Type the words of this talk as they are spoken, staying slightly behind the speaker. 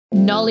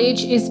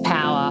Knowledge is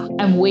power,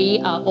 and we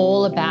are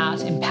all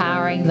about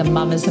empowering the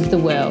mamas of the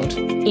world.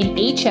 In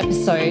each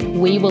episode,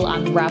 we will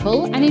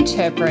unravel and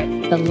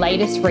interpret the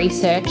latest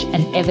research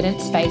and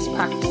evidence-based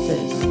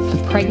practices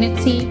for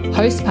pregnancy,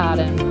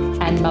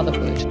 postpartum, and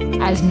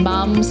motherhood. As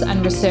mums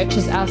and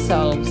researchers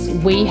ourselves,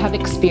 we have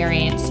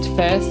experienced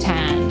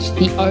firsthand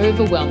the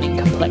overwhelming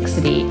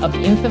complexity of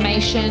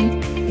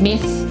information,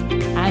 myths,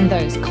 and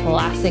those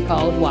classic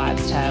old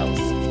wives' tales.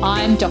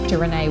 I'm Dr.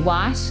 Renee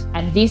White,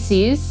 and this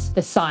is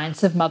The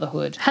Science of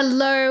Motherhood.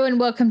 Hello, and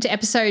welcome to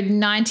episode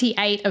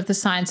 98 of The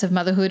Science of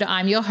Motherhood.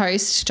 I'm your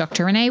host,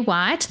 Dr. Renee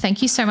White.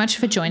 Thank you so much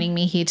for joining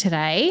me here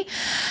today.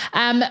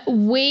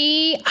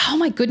 We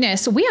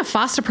are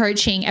fast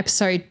approaching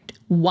episode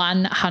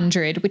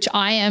 100, which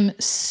I am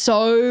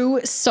so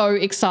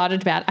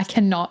excited about. I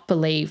cannot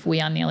believe we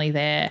are nearly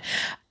there.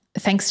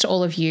 Thanks to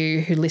all of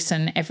you who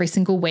listen every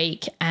single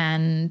week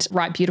and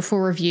write beautiful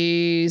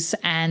reviews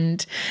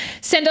and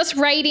send us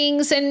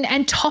ratings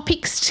and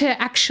topics to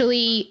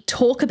actually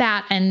talk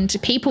about and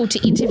people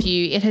to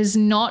interview. It has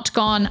not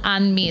gone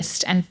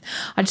unmissed. And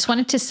I just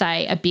wanted to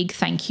say a big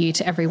thank you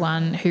to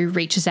everyone who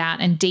reaches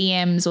out and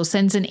DMs or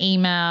sends an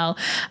email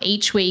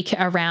each week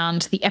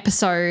around the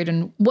episode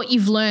and what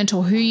you've learned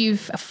or who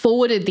you've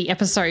forwarded the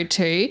episode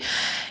to.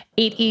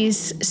 It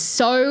is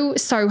so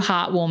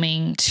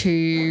heartwarming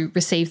to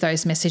receive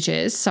those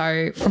messages.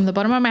 So from the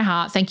bottom of my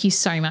heart, thank you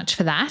so much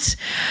for that.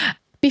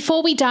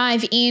 Before we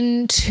dive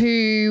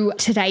into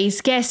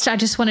today's guest, I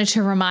just wanted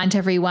to remind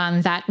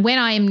everyone that when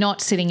I am not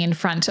sitting in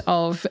front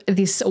of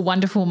this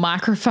wonderful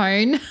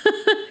microphone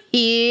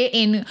here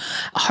in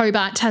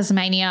Hobart,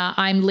 Tasmania,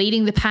 I'm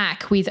leading the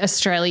pack with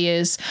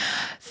Australia's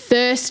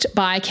first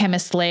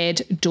biochemist-led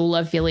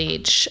doula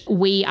village.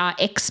 We are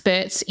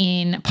experts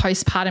in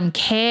postpartum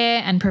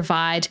care and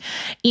provide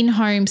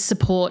in-home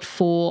support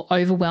for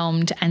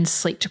overwhelmed and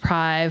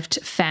sleep-deprived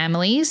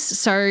families.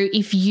 So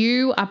if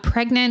you are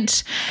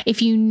pregnant,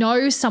 if you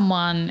know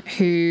someone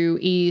who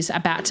is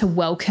about to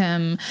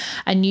welcome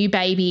a new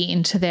baby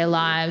into their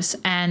lives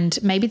and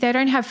maybe they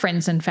don't have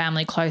friends and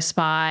family close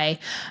by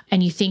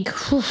and you think,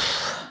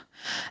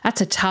 that's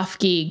a tough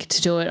gig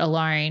to do it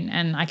alone.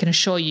 And I can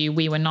assure you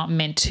we were not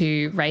meant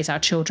to raise our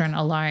children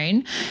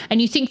alone.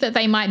 And you think that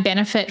they might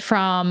benefit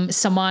from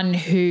someone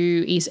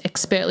who is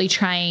expertly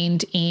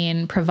trained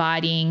in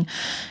providing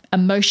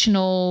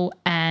emotional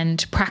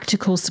and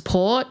practical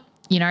support,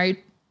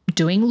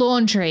 doing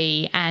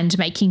laundry and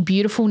making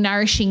beautiful,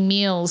 nourishing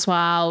meals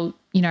while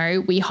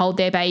we hold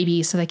their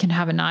baby so they can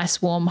have a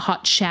nice, warm,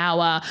 hot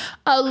shower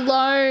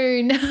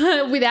alone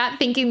without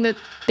thinking that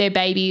their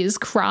baby is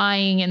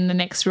crying in the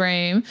next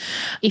room.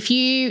 If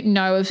you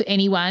know of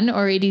anyone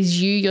or it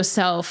is you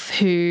yourself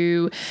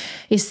who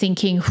is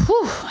thinking,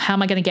 how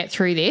am I going to get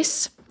through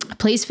this?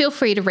 Please feel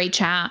free to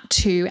reach out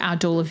to our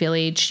doula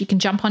village. You can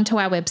jump onto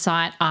our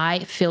website,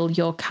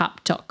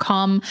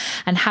 ifillyourcup.com,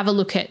 and have a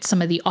look at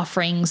some of the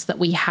offerings that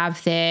we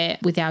have there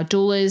with our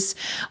doulas.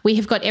 We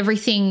have got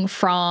everything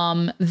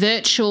from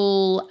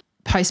virtual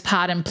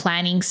postpartum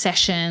planning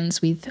sessions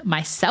with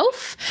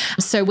myself.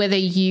 So whether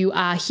you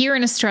are here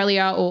in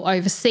Australia or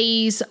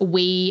overseas,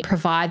 we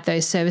provide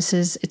those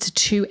services. It's a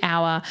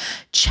 2-hour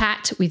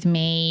chat with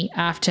me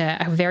after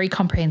a very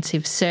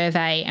comprehensive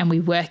survey, and we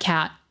work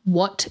out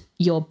what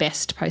your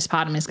best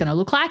postpartum is going to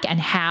look like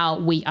and how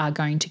we are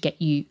going to get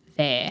you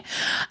there.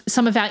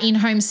 Some of our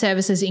in-home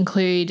services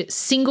include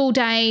single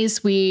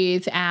days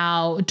with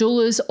our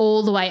doulas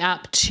all the way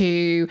up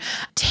to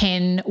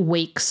 10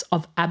 weeks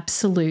of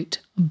absolute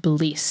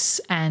bliss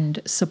and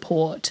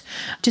support.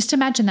 Just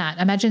imagine that.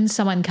 Imagine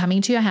someone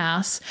coming to your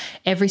house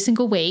every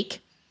single week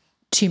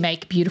to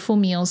make beautiful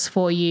meals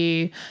for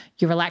you.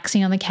 You're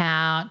relaxing on the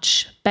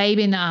couch, babe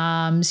in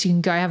arms. You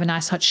can go have a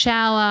nice hot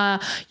shower.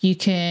 You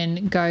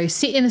can go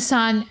sit in the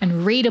sun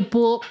and read a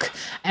book,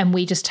 and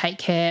we just take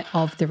care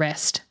of the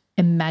rest.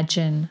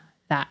 Imagine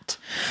that.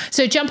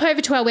 So jump over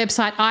to our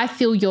website,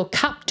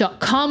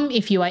 ifillyourcup.com,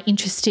 if you are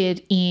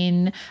interested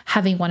in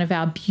having one of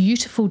our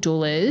beautiful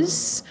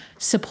doulas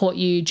support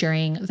you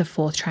during the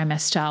 4th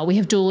trimester. We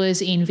have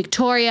doulas in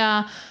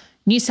Victoria,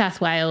 New South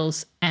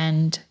Wales,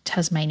 and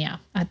Tasmania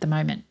at the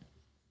moment.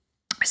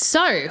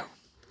 So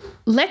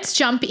let's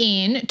jump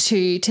in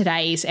to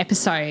today's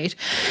episode.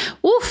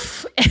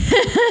 Oof.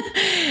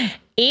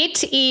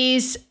 It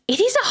is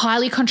a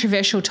highly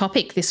controversial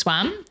topic, this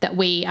one, that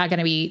we are going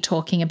to be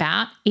talking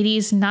about. It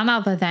is none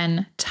other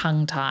than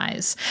tongue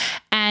ties.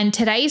 And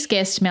today's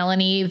guest,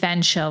 Melanie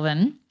Van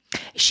Schelven,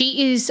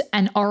 she is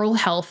an oral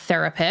health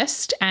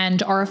therapist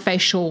and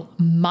orofacial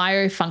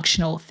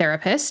myofunctional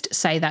therapist.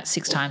 Say that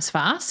 6 times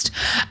fast.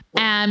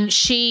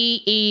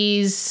 She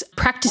is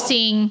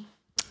practicing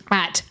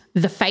at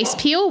The Face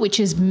Peel,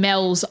 which is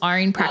Mel's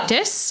own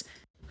practice.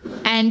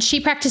 And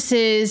she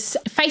practices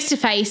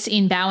face-to-face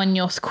in Bowen,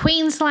 North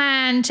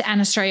Queensland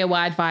and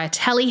Australia-wide via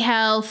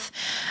telehealth.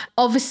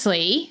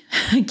 Obviously,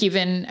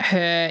 given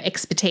her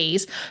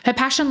expertise, her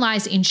passion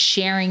lies in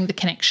sharing the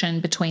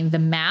connection between the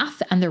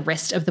mouth and the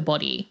rest of the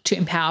body to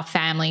empower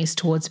families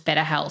towards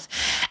better health.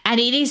 And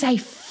it is a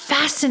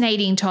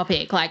fascinating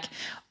topic. Like,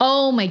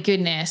 Oh my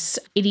goodness.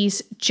 It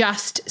is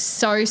just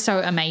so, so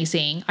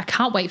amazing. I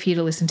can't wait for you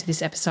to listen to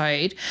this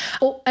episode.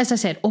 Or, as I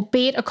said,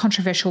 albeit a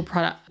controversial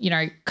product,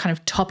 kind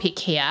of topic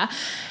here,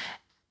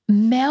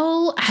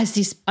 Mel has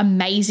this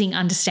amazing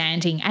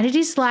understanding, and it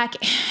is like,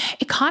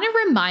 it kind of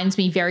reminds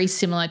me very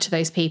similar to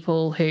those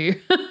people who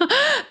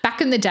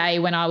back in the day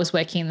when I was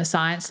working in the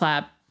science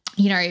lab,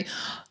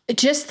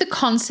 just the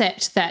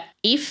concept that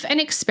if an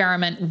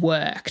experiment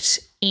worked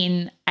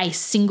in a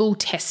single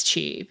test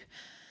tube,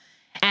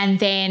 and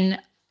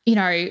then,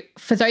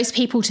 for those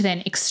people to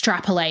then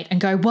extrapolate and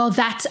go, well,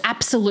 that's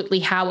absolutely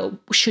how it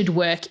should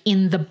work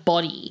in the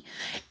body.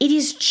 It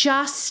is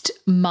just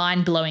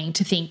mind-blowing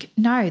to think,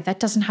 no, that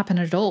doesn't happen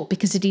at all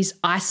because it is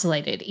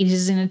isolated. It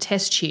is in a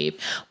test tube.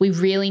 We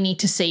really need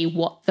to see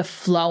what the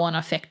flow-on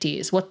effect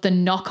is, what the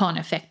knock-on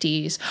effect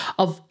is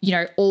of,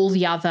 all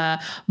the other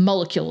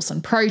molecules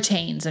and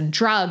proteins and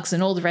drugs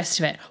and all the rest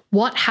of it.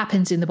 What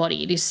happens in the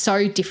body? It is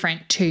so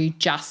different to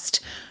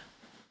just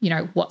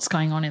what's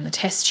going on in the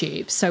test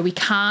tube. So we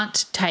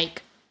can't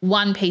take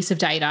one piece of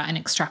data and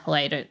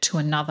extrapolate it to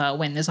another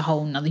when there's a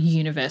whole another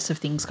universe of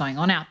things going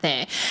on out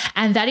there.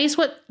 And that is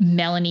what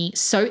Melanie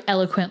so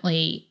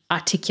eloquently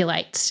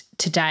articulates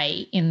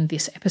today in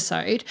this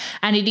episode.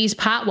 And it is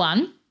part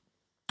 1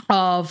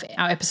 of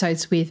our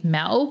episodes with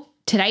Mel.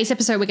 Today's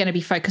episode, we're going to be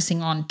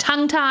focusing on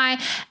tongue tie,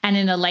 and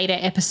in a later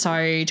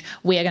episode,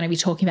 we are going to be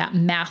talking about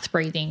mouth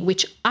breathing,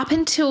 which up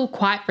until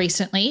quite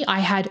recently, I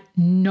had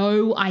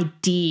no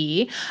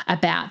idea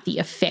about the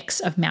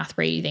effects of mouth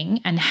breathing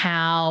and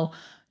how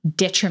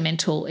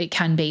detrimental it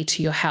can be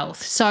to your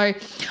health. So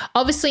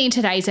obviously in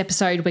today's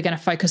episode, we're going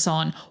to focus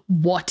on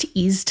what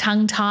is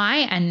tongue tie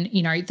and,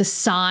 the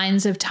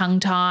signs of tongue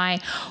tie,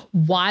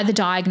 why the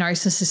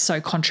diagnosis is so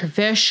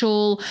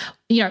controversial,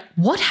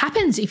 what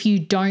happens if you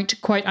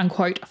don't quote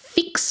unquote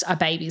fix a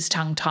baby's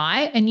tongue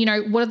tie, and,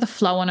 what are the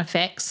flow-on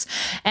effects.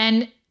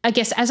 And I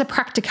guess as a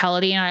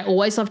practicality, and I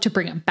always love to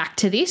bring it back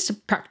to this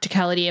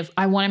practicality of,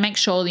 I want to make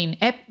sure in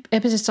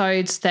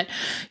episodes that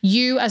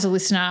you as a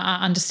listener are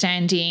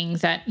understanding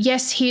that,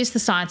 yes, here's the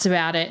science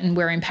about it and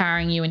we're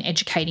empowering you and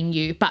educating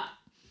you, but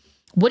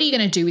what are you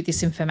going to do with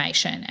this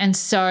information? And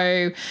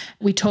so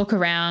we talk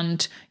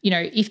around,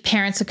 if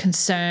parents are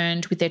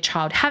concerned with their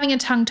child having a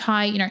tongue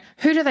tie,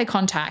 who do they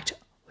contact?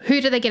 Who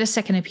do they get a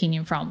second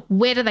opinion from?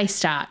 Where do they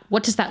start?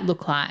 What does that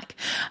look like?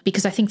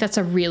 Because I think that's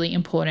a really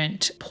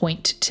important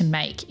point to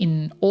make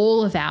in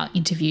all of our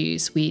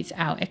interviews with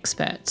our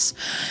experts.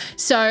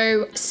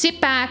 So sit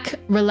back,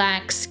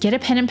 relax, get a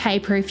pen and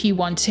paper if you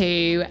want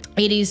to.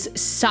 It is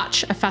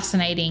such a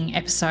fascinating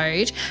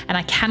episode, and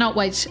I cannot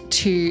wait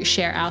to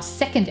share our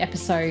second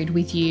episode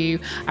with you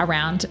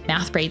around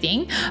mouth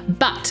breathing.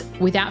 But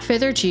without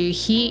further ado,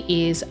 here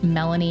is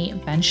Melanie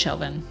Van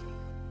Schelven.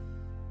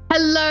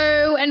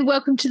 Hello and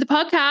welcome to the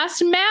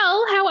podcast.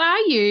 Mel, how are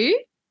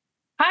you?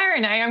 Hi,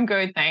 Renee. I'm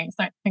good, thanks.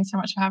 Thanks so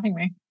much for having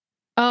me.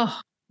 Oh,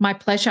 my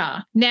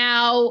pleasure.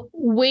 Now,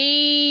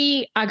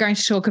 we are going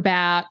to talk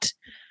about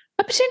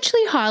a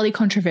potentially highly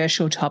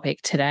controversial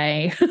topic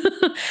today.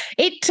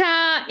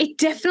 It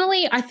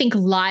definitely, I think,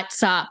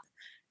 lights up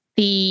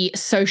the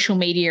social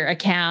media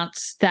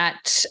accounts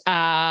that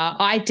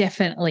I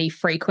definitely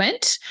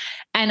frequent.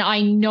 And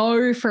I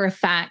know for a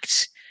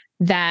fact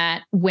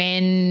that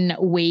when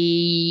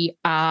we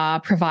are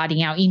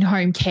providing our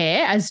in-home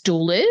care as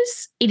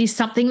doulas, it is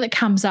something that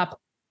comes up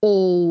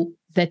all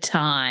the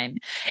time.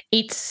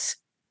 It's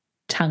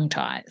tongue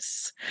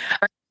ties.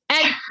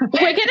 And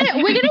we're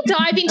gonna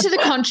dive into the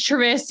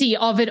controversy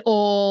of it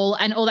all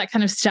and all that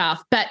kind of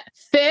stuff. But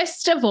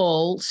first of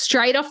all,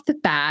 straight off the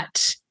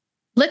bat,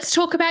 let's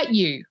talk about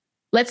you.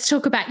 Let's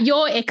talk about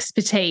your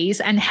expertise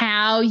and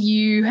how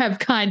you have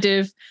kind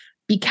of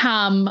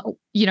become,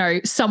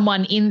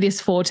 someone in this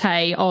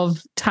forte of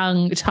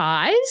tongue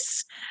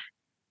ties.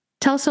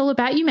 Tell us all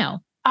about you,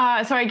 Mel.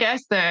 So I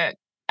guess that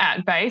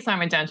at base,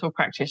 I'm a dental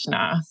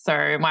practitioner.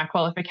 So my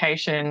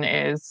qualification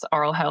is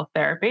oral health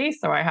therapy.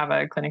 So I have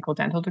a clinical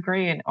dental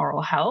degree in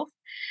oral health.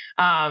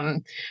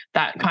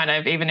 That kind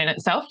of, even in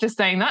itself, just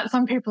saying that,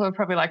 some people are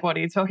probably like, what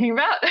are you talking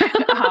about?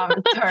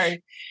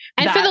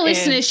 And for the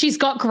listeners, she's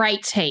got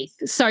great teeth.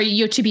 So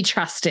you're to be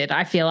trusted,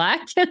 I feel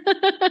like.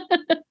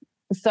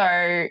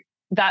 So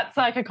that's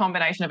like a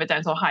combination of a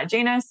dental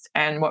hygienist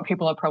and what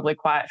people are probably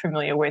quite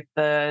familiar with,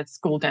 the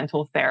school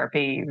dental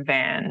therapy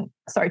van.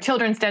 So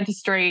children's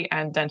dentistry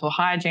and dental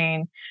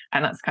hygiene,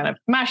 and that's kind of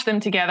mashed them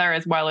together,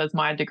 as well as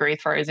my degree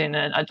throws in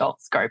an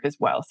adult scope as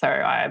well. So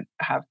I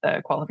have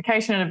the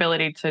qualification and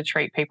ability to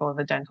treat people in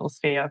the dental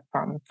sphere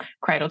from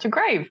cradle to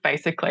grave,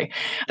 basically.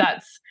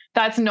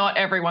 That's not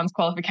everyone's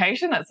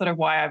qualification. That's sort of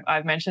why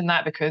I've mentioned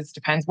that, because it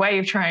depends where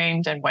you've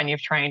trained and when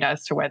you've trained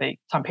as to whether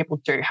some people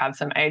do have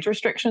some age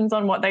restrictions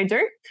on what they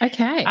do.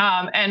 Okay.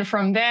 And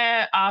from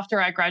there, a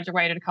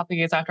couple of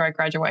years after I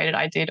graduated,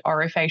 I did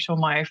orofacial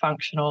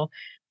myofunctional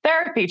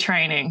therapy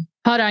training.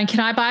 Hold on. Can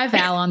I buy a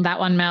vowel on that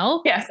one,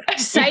 Mel? Yes.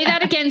 Say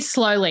that again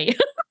slowly.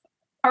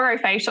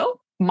 Orofacial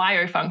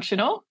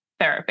myofunctional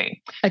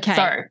therapy. Okay.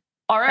 So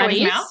oro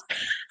is mouth,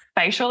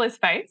 facial is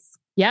face.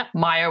 Yep.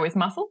 Myo is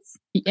muscles.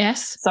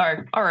 Yes. So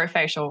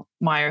orofacial,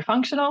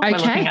 myofunctional. Okay. We're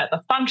looking at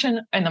the function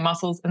in the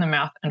muscles in the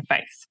mouth and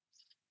face.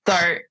 So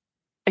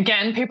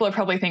again, people are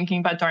probably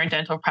thinking, but don't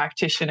dental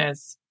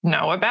practitioners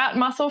know about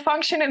muscle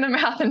function in the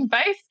mouth and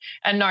face?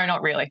 And no,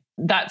 not really.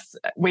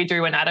 We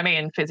do anatomy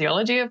and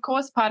physiology, of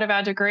course, part of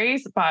our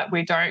degrees, but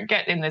we don't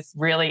get in this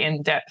really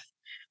in-depth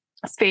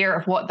sphere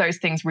of what those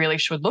things really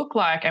should look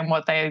like and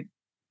what they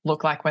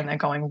look like when they're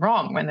going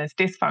wrong, when there's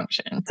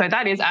dysfunction. So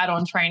that is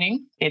add-on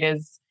training. It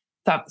is.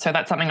 So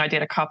that's something I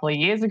did a couple of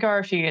years ago,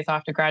 a few years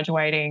after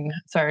graduating.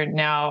 So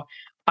now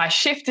I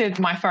shifted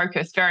my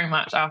focus very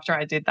much after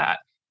I did that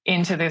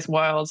into this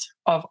world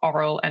of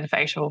oral and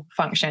facial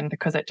function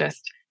because it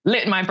just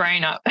lit my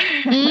brain up.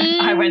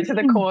 I went to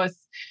the course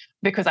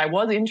because I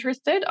was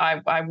interested.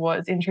 I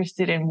was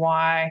interested in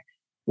why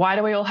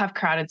do we all have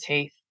crowded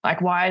teeth? Like,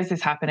 why is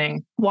this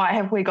happening? Why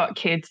have we got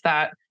kids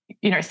that,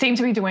 seem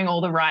to be doing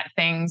all the right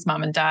things?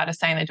 Mum and dad are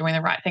saying they're doing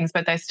the right things,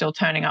 but they're still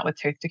turning up with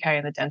tooth decay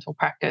in the dental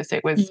practice.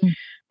 It was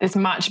this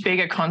much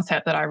bigger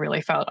concept that I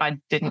really felt I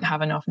didn't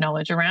have enough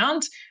knowledge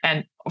around.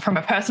 And from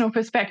a personal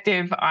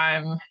perspective,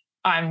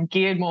 I'm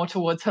geared more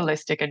towards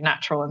holistic and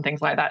natural and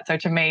things like that. So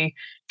to me,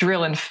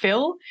 drill and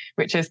fill,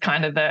 which is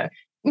kind of the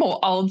more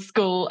old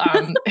school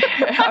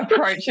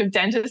approach of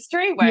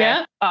dentistry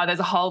where there's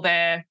a hole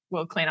there,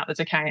 we'll clean up the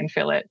decay and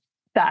fill it.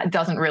 That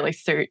doesn't really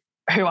suit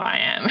who I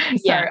am.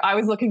 So I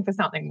was looking for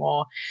something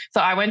more.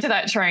 So I went to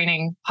that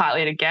training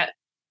partly to get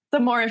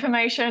some more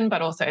information,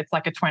 but also it's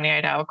like a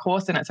 28-hour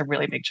course and it's a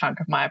really big chunk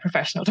of my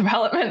professional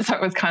development. So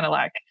it was kind of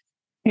like,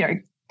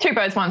 two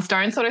birds, one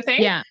stone sort of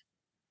thing. Yeah.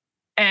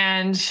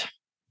 And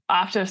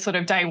after sort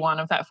of day one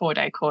of that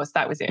 4-day course,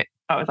 that was it.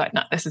 I was like,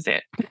 no, this is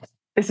it.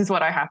 This is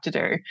what I have to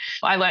do.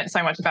 I learned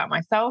so much about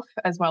myself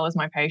as well as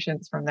my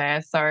patients from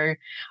there. So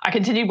I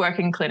continued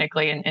working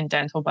clinically in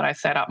dental, but I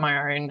set up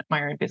my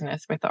own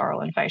business with the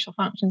oral and facial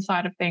function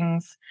side of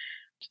things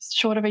just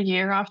short of a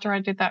year after I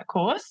did that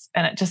course.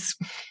 And it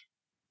just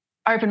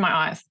opened my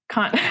eyes.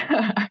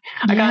 I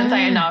can't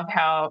say enough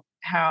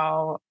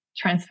how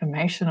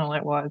transformational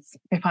it was,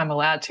 if I'm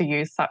allowed to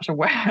use such a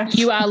word.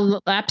 You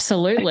are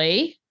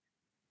absolutely.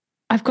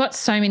 I've got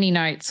so many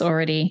notes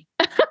already.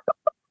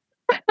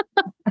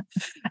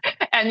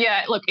 And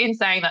look, in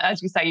saying that,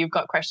 as you say, you've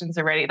got questions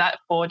already, that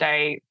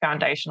 4-day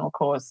foundational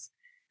course,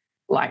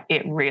 like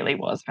it really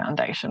was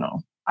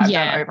foundational. I've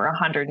done over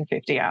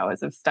 150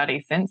 hours of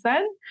study since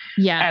then.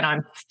 Yeah. And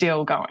I'm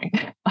still going.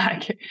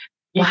 Like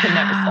you can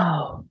never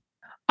stop.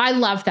 I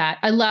love that.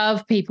 I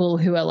love people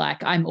who are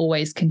like, I'm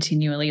always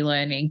continually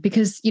learning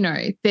because,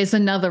 there's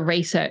another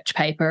research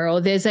paper or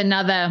there's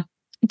another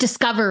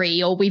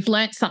discovery or we've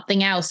learnt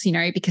something else,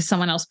 because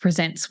someone else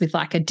presents with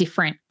like a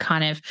different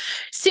kind of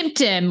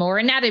symptom or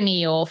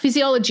anatomy or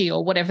physiology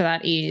or whatever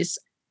that is.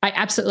 I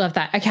absolutely love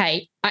that.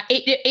 Okay.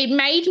 It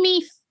made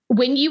me,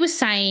 when you were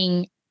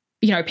saying,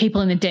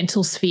 people in the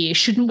dental sphere,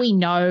 shouldn't we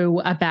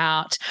know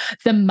about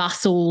the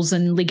muscles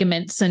and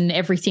ligaments and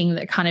everything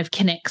that kind of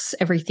connects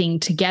everything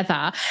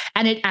together?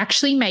 And it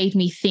actually made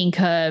me think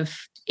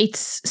of,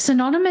 it's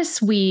synonymous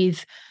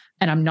with,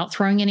 and I'm not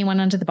throwing anyone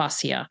under the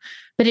bus here,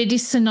 but it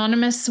is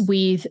synonymous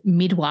with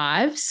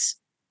midwives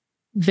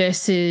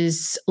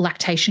versus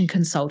lactation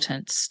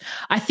consultants.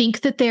 I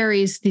think that there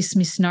is this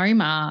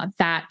misnomer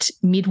that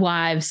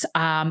midwives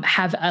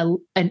have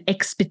an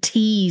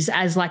expertise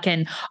as like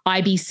an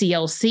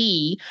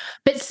IBCLC,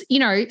 but,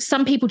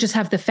 some people just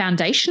have the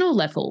foundational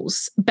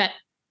levels. But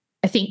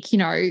I think,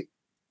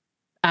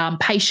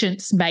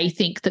 patients may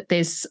think that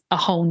there's a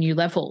whole new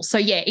level. So,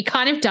 it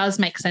kind of does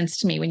make sense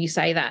to me when you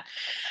say that.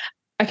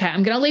 Okay,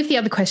 I'm going to leave the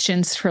other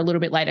questions for a little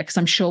bit later because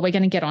I'm sure we're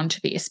going to get onto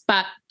this.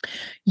 But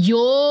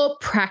your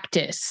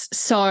practice,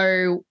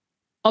 so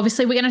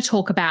obviously we're going to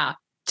talk about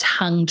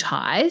tongue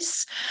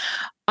ties.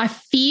 I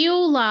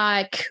feel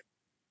like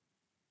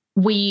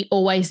we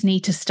always need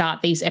to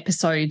start these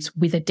episodes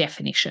with a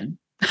definition.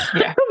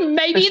 Yeah,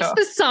 maybe it's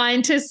the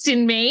scientist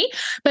in me,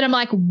 but I'm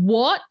like,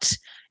 what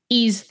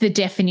is the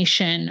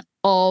definition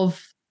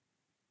of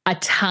a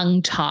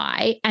tongue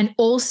tie? And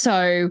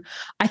also,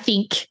 I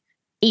think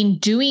in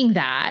doing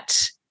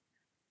that,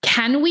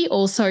 can we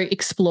also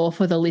explore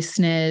for the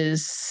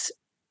listeners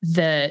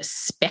the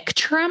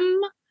spectrum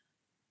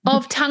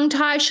of tongue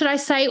ties, should I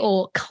say,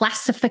 or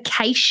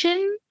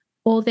classification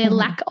or their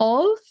lack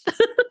of?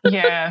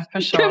 Yeah,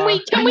 for sure. Can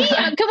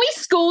we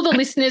school the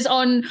listeners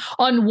on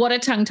what a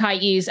tongue tie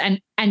is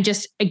and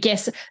just, I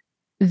guess,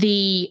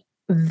 the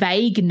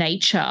vague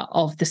nature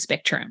of the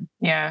spectrum?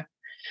 Yeah.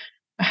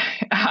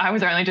 I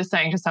was only just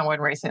saying to someone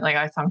recently,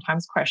 I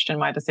sometimes question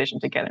my decision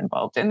to get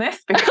involved in this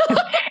because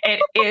it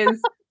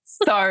is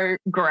so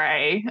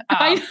grey.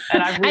 And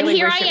I really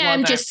here wish I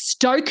am just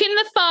stoking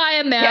the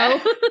fire,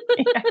 Mel.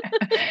 Yeah.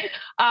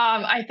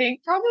 I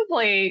think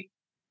probably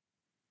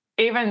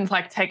even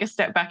like take a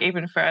step back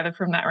even further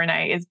from that,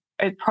 Renee, is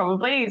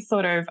probably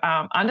sort of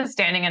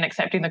understanding and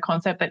accepting the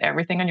concept that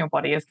everything in your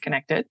body is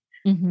connected.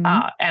 Mm-hmm.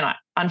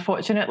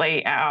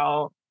 Unfortunately,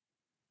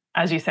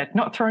 as you said,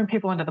 not throwing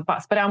people under the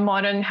bus, but our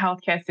modern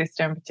healthcare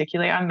system,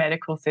 particularly our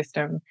medical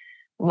system,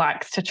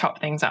 likes to chop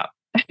things up.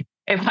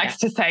 It likes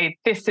to say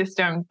this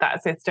system,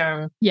 that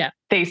system. Yeah.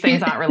 These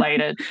things aren't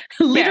related.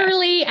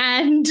 Literally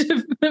and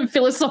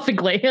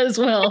philosophically as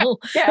well.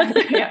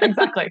 Yeah,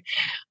 exactly.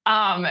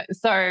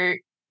 So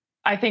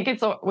I think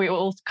we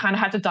all kind of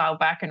had to dial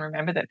back and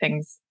remember that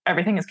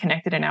everything is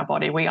connected in our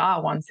body. We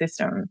are one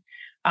system.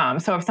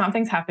 So if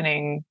something's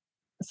happening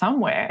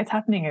somewhere, it's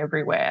happening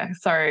everywhere.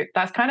 So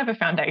that's kind of a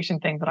foundation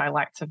thing that I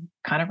like to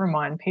kind of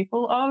remind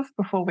people of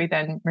before we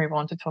then move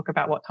on to talk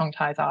about what tongue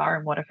ties are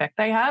and what effect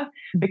they have.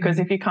 Because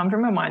if you come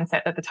from a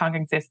mindset that the tongue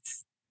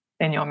exists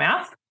in your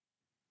mouth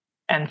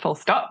and full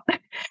stop,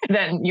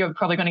 then you're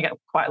probably going to get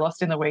quite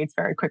lost in the weeds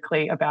very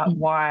quickly about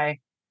why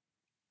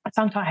a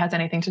tongue tie has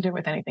anything to do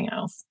with anything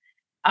else.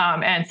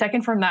 And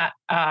second from that,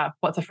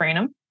 what's a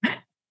frenum?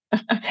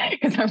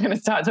 Because I'm going to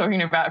start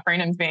talking about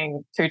frenums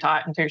being too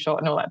tight and too short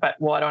and all that, but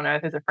what on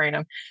earth is a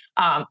frenum?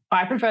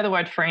 I prefer the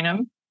word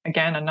frenum.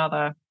 Again,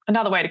 another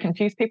way to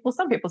confuse people.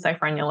 Some people say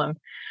frenulum.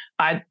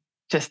 I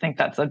just think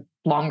that's a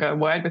longer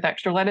word with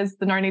extra letters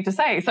that no need to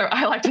say. So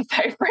I like to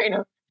say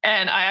frenum.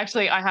 And I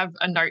have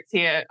a note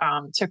here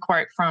to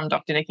quote from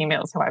Dr. Nikki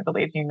Mills, who I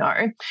believe you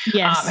know.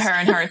 Yes. Her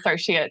and her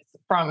associates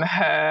from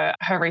her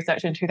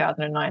research in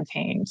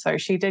 2019. So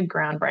she did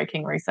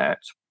groundbreaking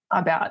research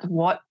about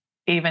what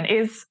even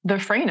is the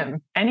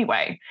frenum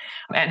anyway,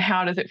 and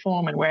how does it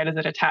form and where does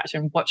it attach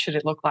and what should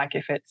it look like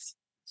if it's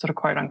sort of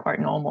quote unquote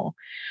normal.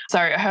 So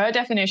her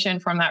definition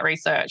from that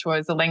research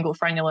was the lingual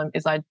frenulum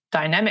is a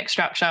dynamic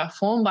structure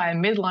formed by a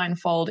midline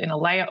fold in a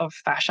layer of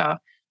fascia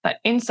that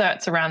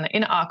inserts around the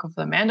inner arc of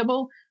the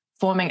mandible,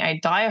 forming a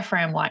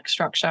diaphragm-like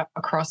structure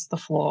across the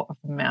floor of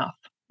the mouth.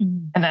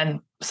 And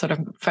then sort of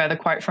further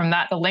quote from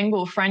that, the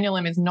lingual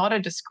frenulum is not a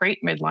discrete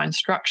midline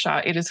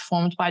structure. It is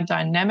formed by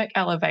dynamic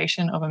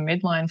elevation of a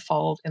midline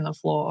fold in the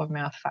floor of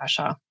mouth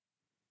fascia.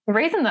 The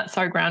reason that's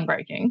so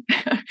groundbreaking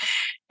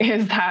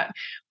is that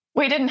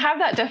we didn't have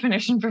that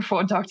definition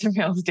before Dr.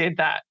 Mills did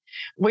that.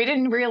 We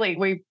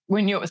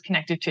knew it was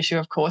connective tissue,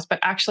 of course, but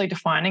actually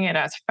defining it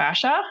as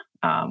fascia,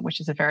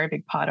 which is a very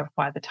big part of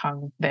why the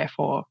tongue,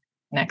 therefore,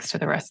 next to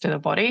the rest of the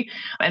body,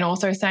 and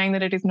also saying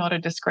that it is not a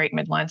discrete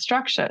midline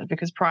structure,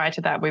 because prior to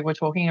that, we were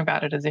talking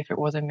about it as if it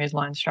was a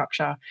midline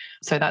structure.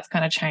 So that's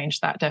kind of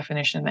changed that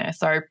definition there.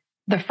 So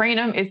the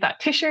frenum is that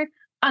tissue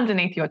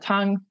underneath your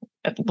tongue.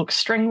 It looks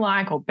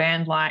string-like or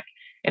band-like.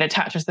 It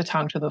attaches the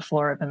tongue to the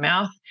floor of the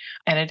mouth,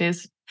 and it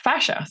is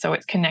fascia. So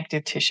it's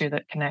connective tissue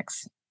that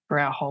connects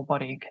through our whole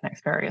body,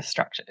 connects various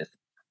structures.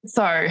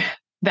 So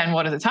then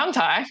what is a tongue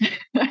tie?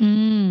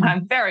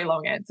 A very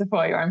long answer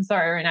for you. I'm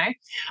sorry, Renee.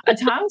 A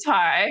tongue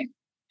tie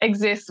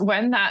exists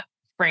when that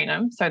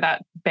frenum, so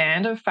that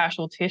band of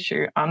fascial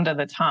tissue under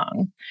the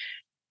tongue,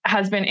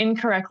 has been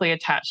incorrectly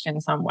attached in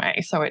some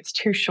way. So it's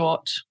too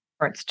short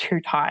or it's too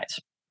tight.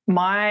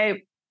 My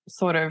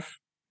sort of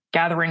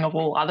gathering of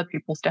all other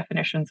people's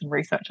definitions and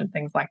research and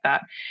things like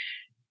that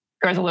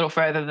goes a little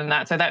further than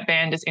that. So that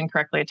band is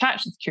incorrectly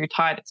attached. It's too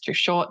tight, it's too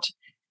short,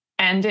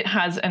 and it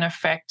has an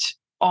effect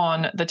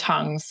on the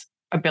tongue's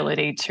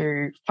ability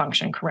to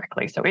function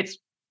correctly. So it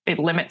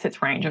limits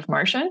its range of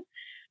motion,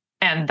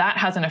 and that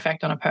has an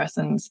effect on a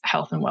person's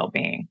health and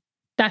well-being.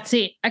 That's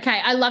it.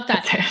 Okay, I love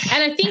that.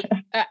 And I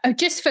think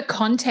just for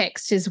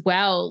context as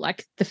well,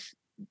 like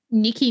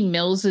Nikki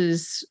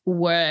Mills's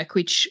work,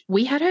 which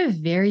we had her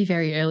very,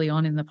 very early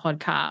on in the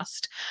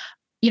podcast,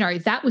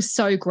 that was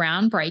so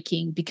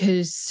groundbreaking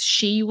because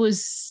she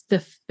was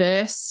the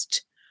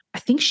first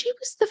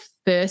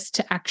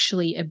to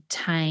actually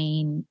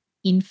obtain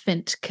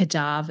infant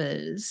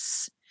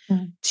cadavers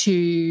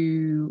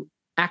to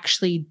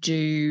actually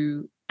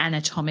do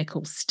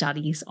anatomical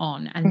studies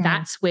on. And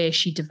that's where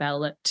she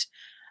developed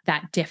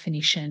that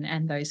definition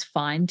and those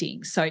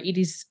findings. So it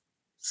is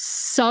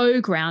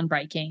so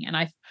groundbreaking. And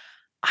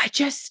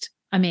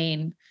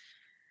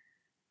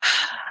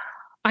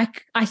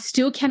I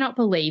still cannot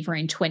believe we're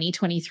in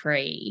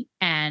 2023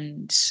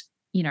 and,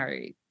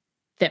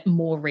 that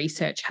more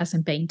research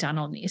hasn't been done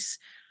on this,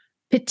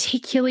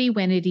 particularly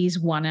when it is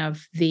one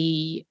of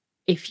the,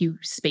 if you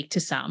speak to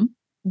some,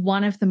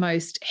 one of the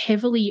most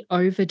heavily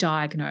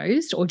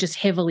overdiagnosed or just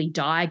heavily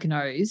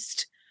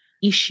diagnosed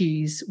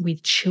issues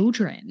with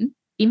children,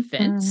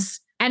 infants.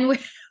 And we're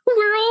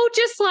all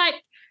just like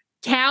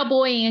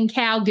cowboying and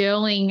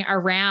cowgirling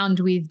around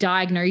with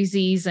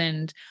diagnoses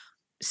and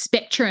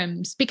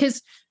spectrums,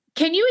 because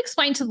can you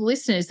explain to the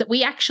listeners that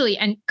we actually,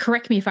 and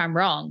correct me if I'm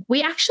wrong,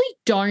 we actually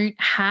don't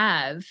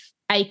have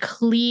a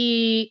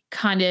clear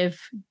kind of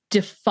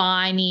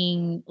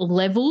defining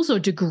levels or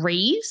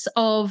degrees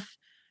of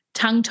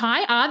tongue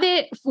tie? Are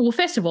there, well,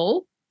 first of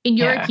all, in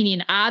your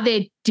opinion, are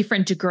there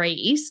different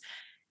degrees,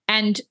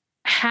 and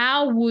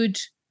how would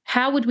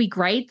we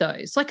grade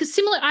those? Like a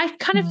similar, I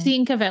kind of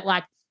think of it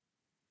like,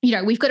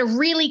 we've got a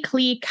really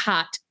clear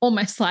cut,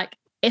 almost like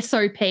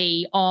SOP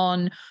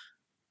on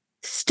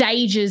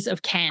stages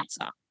of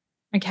cancer.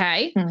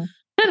 Okay. And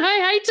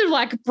I hate to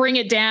like bring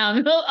it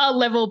down a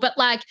level, but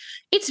like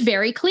it's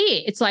very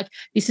clear. It's like,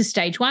 this is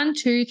stage 1,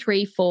 2,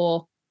 3,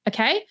 4.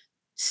 Okay.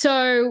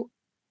 So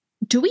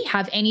do we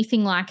have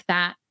anything like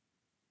that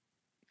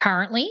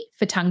currently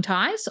for tongue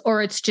ties,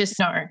 or it's just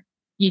No.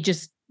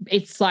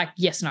 It's like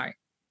yes, no.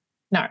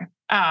 No.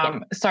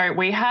 So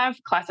we have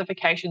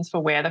classifications for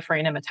where the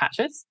frenum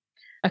attaches.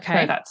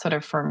 Okay. So that's sort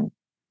of from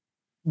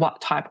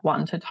what type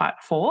 1 to type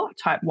 4,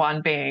 type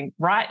 1 being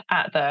right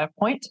at the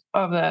point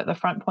of the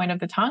front point of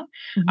the tongue.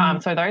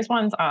 So those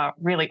ones are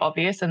really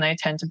obvious, and they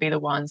tend to be the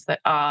ones that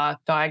are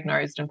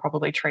diagnosed and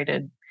probably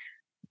treated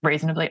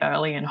reasonably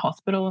early in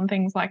hospital and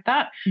things like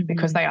that,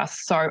 because they are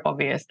so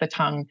obvious. The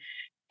tongue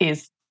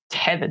is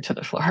tethered to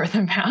the floor of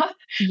the mouth.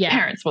 Yeah.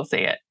 Parents will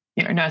see it.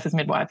 Nurses,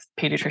 midwives,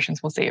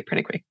 pediatricians will see it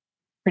pretty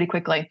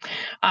quickly.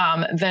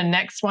 The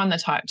next one, the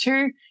type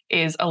 2,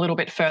 is a little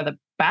bit further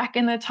back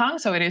in the tongue.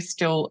 So it is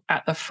still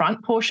at the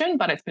front portion,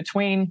 but it's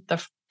between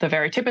the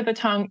very tip of the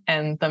tongue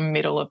and the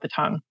middle of the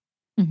tongue.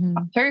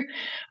 Type 2.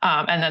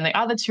 And then the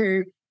other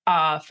two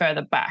are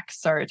further back.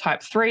 So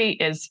type 3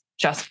 is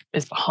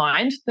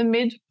behind the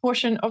mid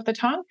portion of the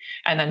tongue.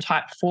 And then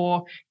type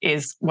 4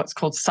 is what's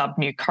called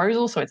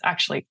submucosal. So it's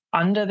actually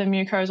under the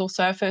mucosal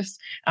surface.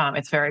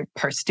 It's very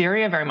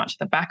posterior, very much at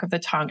the back of the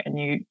tongue.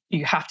 And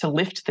you have to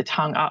lift the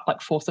tongue up,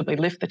 like forcibly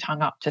lift the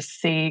tongue up to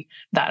see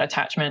that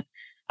attachment,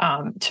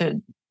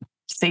 to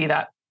see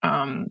that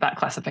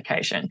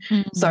classification.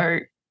 So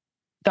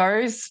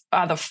those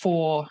are the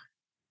 4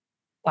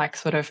 like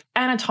sort of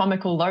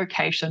anatomical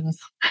locations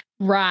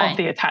of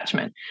the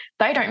attachment.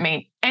 They don't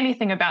mean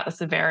anything about the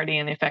severity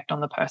and the effect on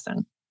the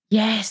person.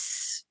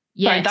 Yes.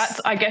 So that's,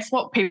 I guess,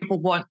 what people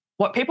want.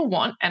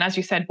 And as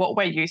you said, what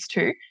we're used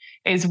to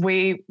is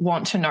we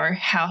want to know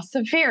how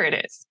severe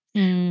it is.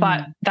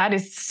 But that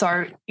is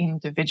so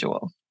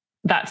individual.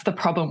 That's the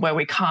problem, where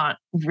we can't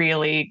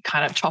really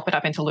kind of chop it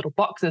up into little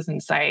boxes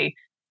and say,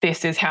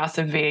 this is how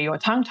severe your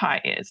tongue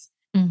tie is,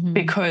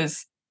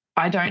 because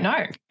I don't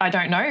know. I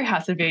don't know how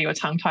severe your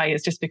tongue tie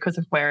is just because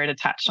of where it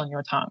attached on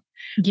your tongue.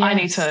 Yes. I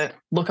need to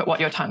look at what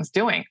your tongue's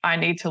doing. I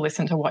need to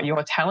listen to what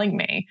you're telling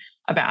me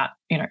about,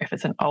 if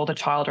it's an older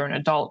child or an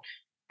adult,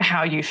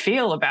 how you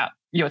feel about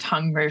your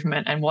tongue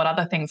movement and what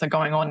other things are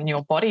going on in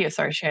your body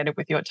associated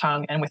with your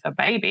tongue. And with a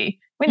baby,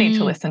 we need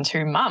to listen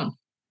to mum.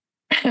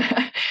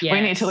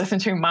 We need to listen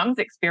to mum's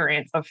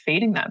experience of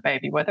feeding that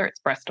baby, whether it's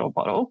breast or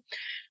bottle.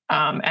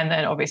 And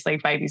then obviously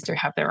babies do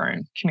have their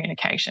own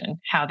communication,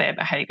 how they're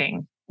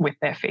behaving with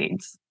their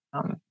feeds,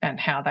 and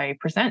how they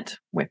present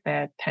with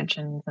their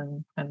tensions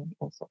and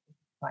all sorts of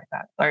things like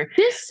that. So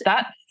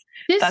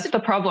that's the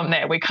problem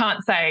there. We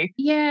can't say,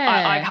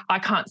 I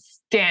can't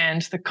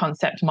stand the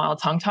concept mild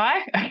tongue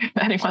tie. If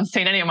anyone's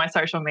seen any of my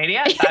social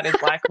media, that is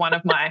like one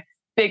of my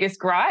biggest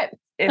gripes.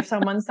 If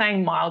someone's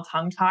saying mild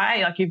tongue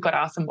tie, like, you've got to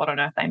ask them what on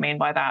earth they mean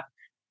by that,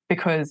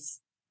 because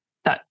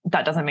that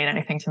doesn't mean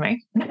anything to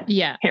me.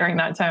 Yeah. Hearing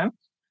that term.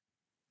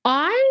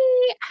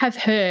 I have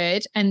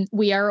heard, and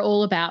we are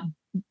all about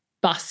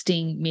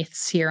busting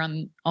myths here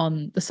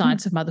on the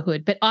science of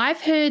motherhood, but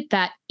I've heard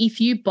that if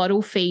you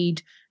bottle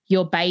feed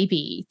your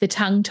baby, the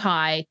tongue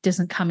tie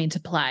doesn't come into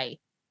play.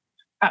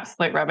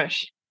 Absolute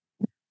rubbish.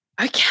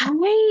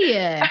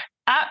 Okay.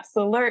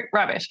 Absolute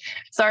rubbish.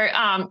 So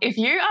if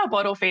you are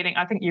bottle feeding,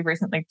 I think you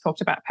recently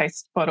talked about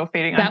paced bottle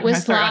feeding. That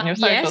was on your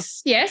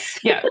socials. Yes.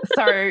 Yeah.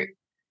 So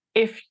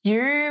if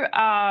you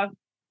are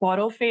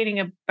bottle feeding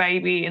a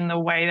baby in the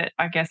way that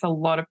I guess a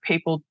lot of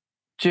people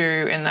do,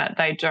 in that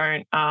they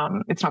don't,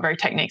 it's not very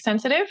technique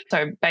sensitive.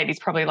 So baby's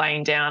probably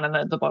laying down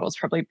and the bottle's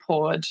probably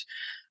poured,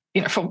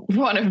 for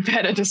want of a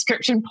better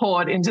description,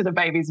 poured into the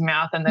baby's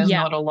mouth, and there's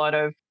not a lot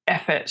of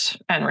effort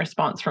and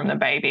response from the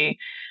baby.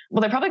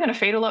 Well, they're probably going to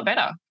feed a lot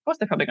better. Of course,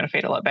 they're probably going to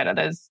feed a lot better.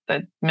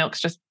 The milk's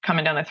just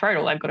coming down their throat.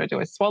 All they've got to do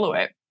is swallow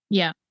it.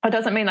 Yeah. It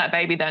doesn't mean that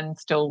baby then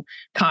still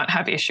can't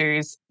have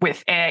issues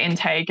with air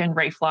intake and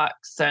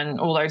reflux and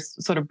all those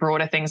sort of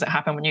broader things that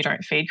happen when you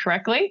don't feed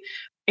correctly.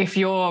 If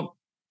you're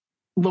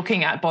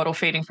looking at bottle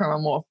feeding from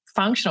a more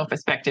functional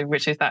perspective,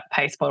 which is that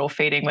paced bottle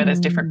feeding, where there's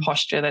different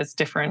posture, there's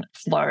different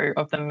flow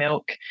of the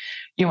milk,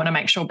 you want to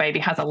make sure baby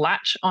has a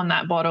latch on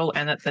that bottle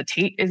and that the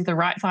teat is the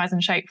right size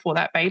and shape for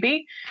that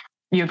baby.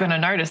 You're going to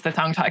notice the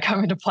tongue tie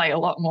come into play a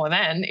lot more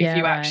then if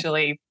you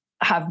actually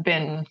have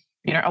been,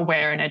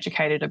 aware and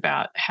educated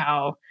about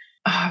how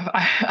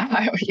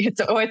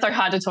it's always so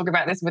hard to talk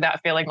about this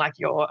without feeling like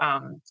you're,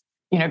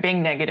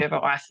 being negative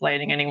or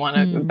isolating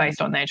anyone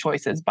based on their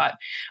choices. But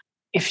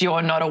if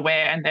you're not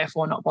aware and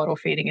therefore not bottle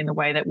feeding in the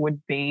way that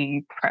would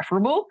be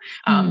preferable,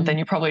 then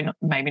you're probably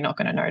maybe not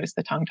going to notice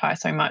the tongue tie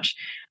so much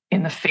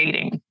in the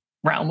feeding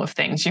realm of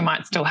things. You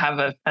might still have,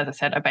 as I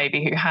said, a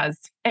baby who has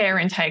air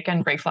intake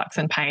and reflux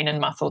and pain and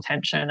muscle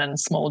tension and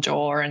small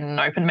jaw and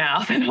open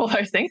mouth and all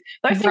those things.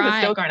 Those things are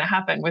still going to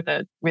happen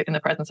in the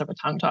presence of a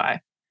tongue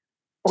tie,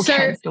 or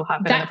can still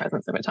happen in the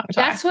presence of a tongue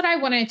tie. That's what I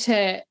wanted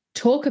to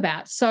talk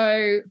about.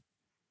 So,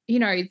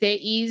 there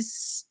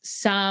is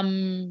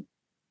some,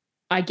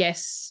 I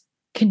guess,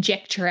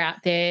 conjecture out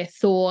there,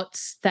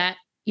 thoughts that,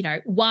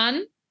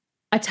 one,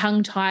 a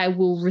tongue tie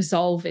will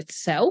resolve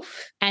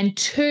itself, and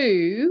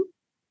two,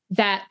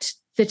 that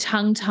the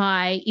tongue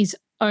tie is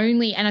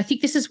only, and I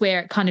think this is where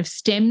it kind of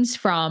stems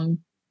from,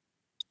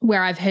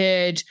 where I've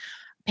heard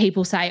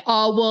people say,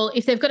 oh, well,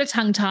 if they've got a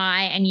tongue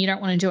tie and you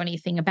don't want to do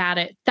anything about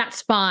it,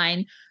 that's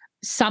fine.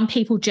 Some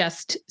people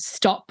just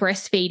stop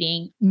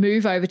breastfeeding,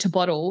 move over to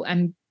bottle,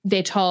 and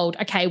they're told,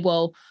 okay,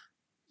 well,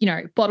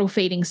 bottle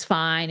feeding's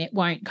fine. It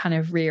won't kind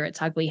of rear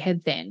its ugly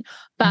head then.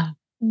 But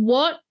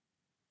what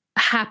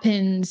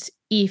happens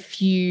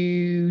if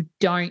you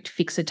don't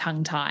fix a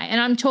tongue tie? And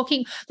I'm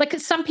talking like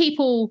some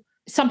people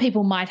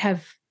might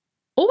have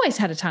always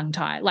had a tongue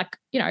tie, like,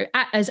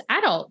 as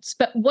adults,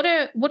 but what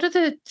are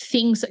the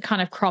things that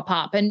kind of crop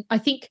up? And I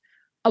think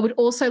I would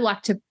also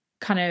like to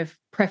kind of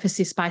preface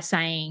this by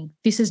saying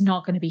this is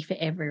not going to be for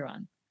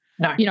everyone.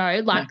 No.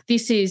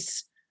 This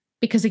is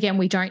because, again,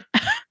 we don't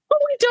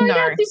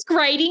have this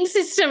grading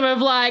system of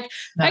like,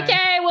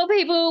 okay, well,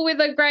 people with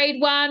a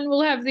grade 1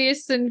 will have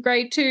this and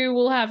grade 2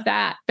 will have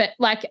that. But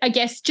like, I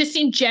guess just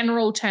in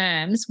general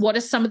terms, what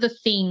are some of the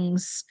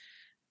things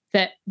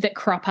that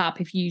crop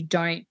up if you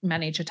don't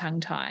manage a tongue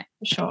tie?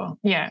 Sure.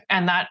 Yeah.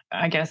 And that,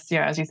 I guess,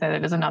 as you said,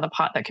 it is another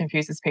part that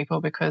confuses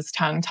people because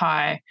tongue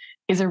tie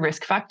is a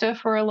risk factor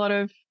for a lot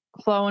of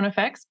flow-on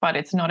effects, but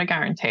it's not a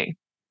guarantee.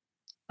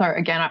 So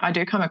again, I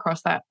do come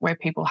across that where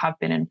people have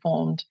been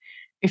informed,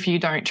 if you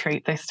don't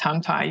treat this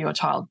tongue tie, your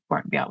child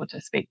won't be able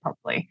to speak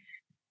properly.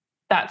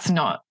 That's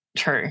not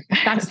true.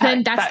 That's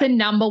the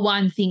number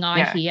one thing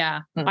I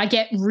hear. I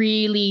get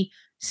really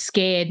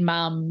scared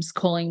mums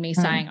calling me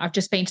saying, I've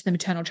just been to the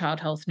maternal child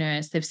health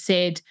nurse. They've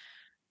said,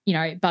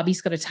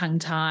 Bubby's got a tongue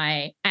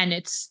tie, and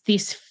it's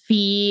this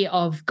fear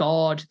of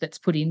God that's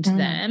put into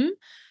them.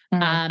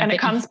 And it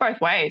comes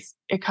both ways.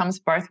 It comes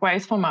both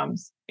ways for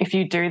mums. If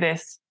you do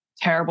this,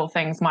 terrible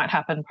things might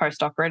happen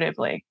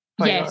post-operatively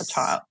for your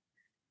child.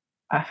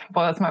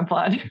 Boils my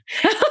blood.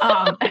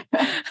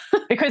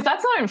 Because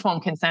that's not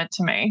informed consent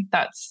to me.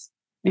 That's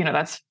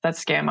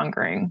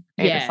scaremongering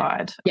either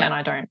side. Yeah. And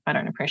I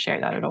don't appreciate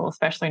that at all,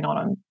 especially not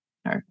on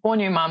poor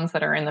new mums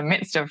that are in the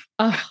midst of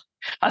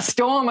a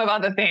storm of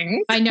other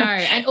things. I know.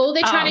 And all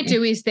they're trying to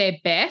do is their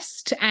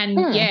best. And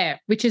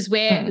which is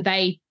where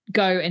they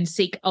go and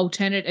seek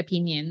alternate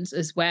opinions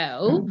as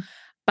well.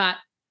 But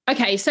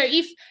okay, so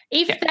if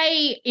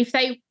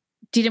they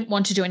didn't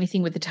want to do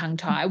anything with the tongue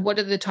tie, what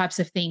are the types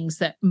of things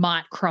that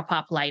might crop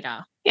up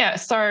later? Yeah,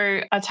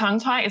 so a tongue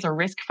tie is a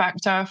risk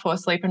factor for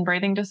sleep and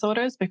breathing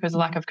disorders because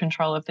lack of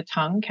control of the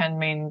tongue can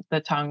mean the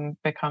tongue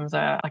becomes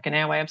like an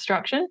airway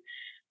obstruction,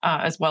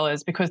 as well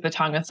as because the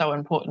tongue is so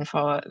important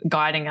for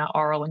guiding our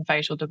oral and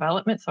facial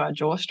development, so our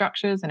jaw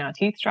structures and our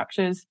teeth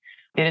structures.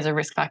 It is a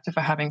risk factor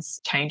for having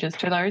changes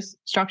to those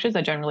structures.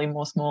 They're generally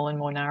more small and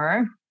more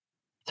narrow.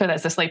 So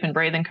there's the sleep and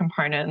breathing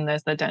component and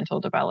there's the dental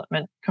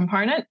development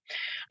component.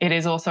 It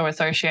is also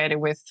associated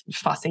with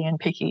fussy and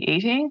picky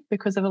eating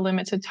because of a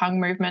limited tongue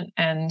movement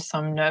and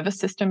some nervous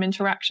system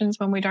interactions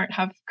when we don't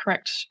have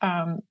correct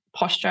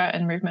posture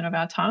and movement of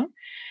our tongue.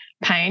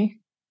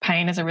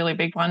 Pain is a really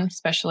big one,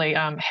 especially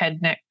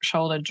head, neck,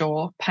 shoulder,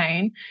 jaw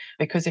pain,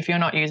 because if you're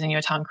not using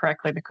your tongue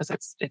correctly because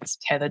it's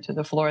tethered to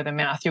the floor of the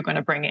mouth, you're going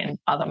to bring in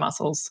other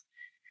muscles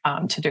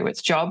to do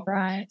its job.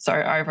 Right. So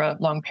over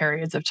long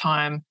periods of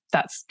time,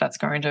 that's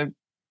going to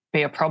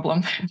be a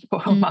problem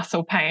for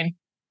muscle pain.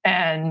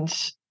 And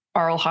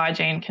oral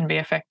hygiene can be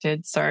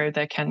affected. So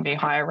there can be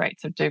higher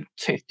rates of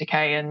tooth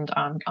decay and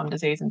gum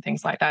disease and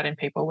things like that in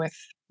people with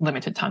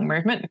limited tongue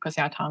movement because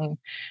our tongue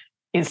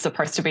is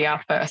supposed to be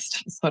our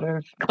first sort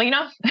of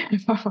cleaner.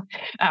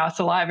 Our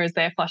saliva is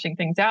there flushing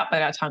things out,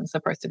 but our tongue's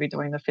supposed to be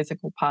doing the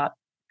physical part,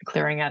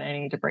 clearing out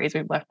any debris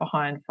we've left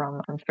behind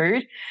from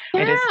food.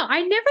 Wow,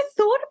 I never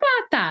thought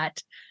about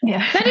that.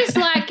 Yeah.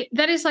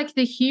 That is like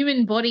the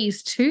human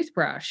body's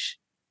toothbrush.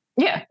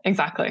 Yeah,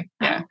 exactly.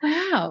 Yeah.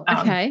 Oh,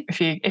 wow. Okay.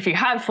 If you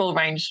have full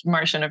range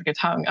motion of your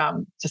tongue,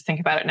 just think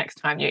about it next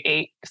time you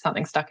eat. If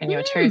something's stuck in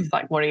your tooth,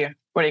 like what are you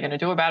going to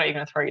do about it? You're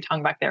going to throw your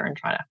tongue back there and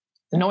try to,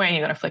 it's annoying,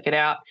 you're going to flick it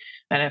out.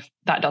 And if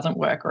that doesn't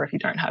work, or if you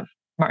don't have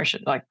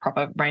motion, like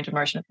proper range of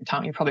motion of your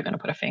tongue, you're probably going to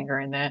put a finger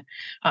in there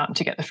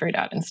to get the food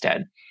out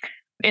instead.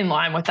 In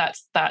line with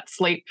that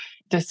sleep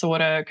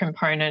disorder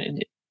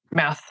component,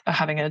 mouth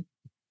having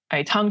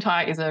a tongue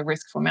tie is a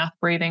risk for mouth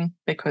breathing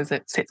because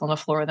it sits on the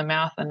floor of the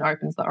mouth and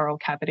opens the oral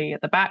cavity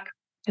at the back,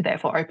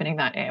 therefore opening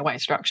that airway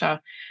structure.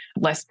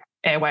 Less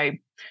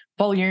airway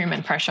volume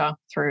and pressure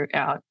through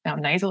our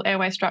nasal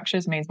airway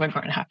structures means we're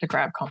going to have to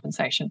grab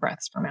compensation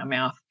breaths from our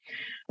mouth.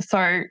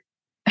 So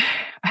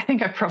I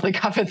think I've probably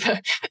covered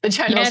the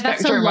general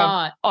spectrum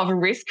of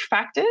risk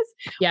factors.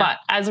 Yeah. But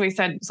as we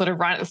said sort of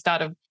right at the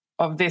start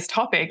of this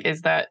topic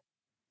is that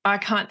I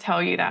can't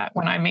tell you that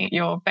when I meet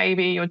your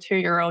baby, your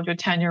 2-year-old, your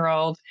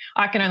 10-year-old,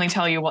 I can only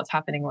tell you what's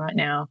happening right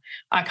now.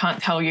 I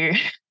can't tell you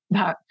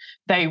that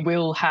they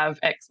will have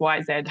X,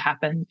 Y, Z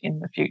happen in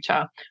the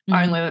future,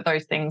 only that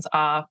those things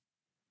are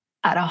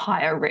at a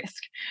higher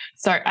risk.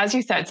 So as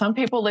you said, some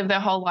people live their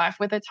whole life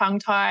with a tongue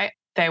tie.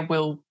 There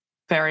will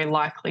very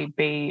likely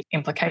be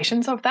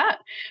implications of that,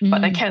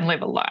 but they can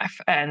live a life.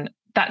 And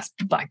that's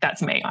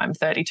me. I'm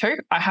 32.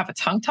 I have a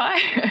tongue tie.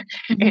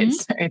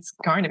 It's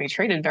going to be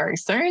treated very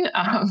soon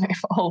if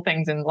all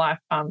things in life,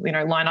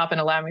 line up and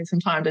allow me some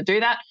time to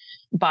do that.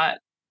 But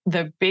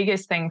the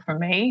biggest thing for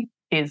me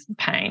is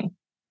pain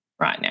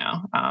right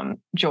now,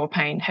 jaw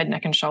pain, head,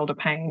 neck and shoulder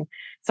pain.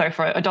 So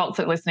for adults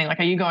that are listening, like,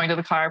 are you going to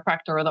the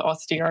chiropractor or the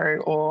osteo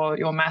or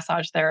your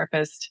massage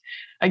therapist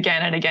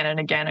again and again and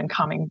again and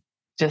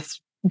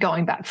just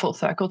going back full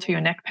circle to your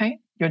neck pain,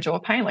 your jaw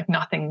pain? Like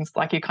nothing's,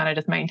 like you're kind of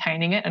just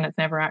maintaining it and it's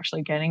never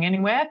actually getting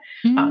anywhere.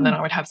 Then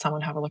I would have someone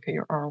have a look at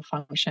your oral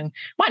function.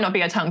 Might not be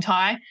a tongue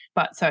tie,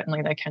 but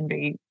certainly there can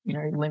be,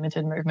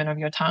 limited movement of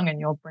your tongue and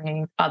you're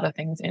bringing other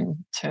things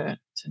in to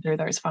do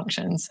those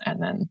functions,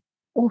 and then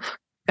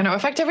going to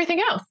affect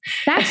everything else.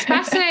 That's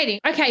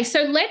fascinating. Okay,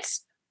 so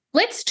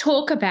let's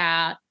talk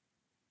about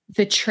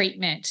the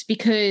treatment,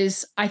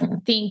 because I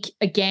think,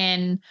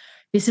 again,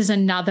 this is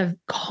another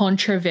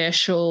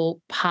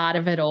controversial part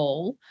of it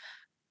all.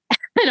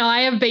 And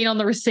I have been on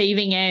the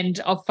receiving end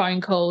of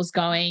phone calls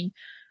going,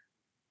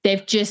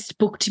 they've just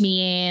booked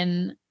me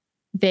in,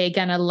 they're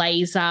going to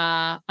laser,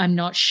 I'm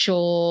not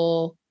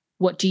sure,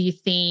 what do you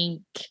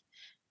think?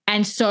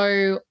 And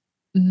so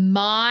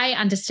my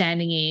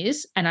understanding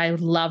is, and I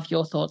would love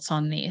your thoughts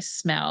on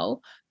this,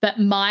 Mel, but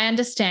my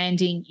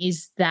understanding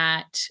is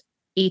that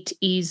it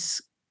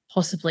is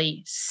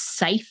possibly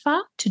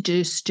safer to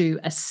just do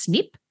a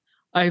snip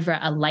over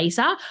a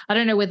laser. I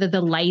don't know whether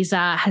the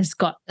laser has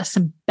got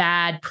some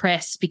bad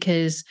press,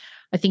 because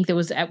I think there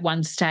was at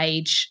one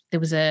stage, there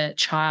was a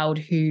child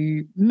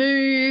who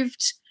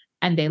moved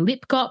and their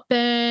lip got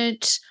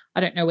burnt. I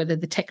don't know whether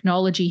the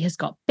technology has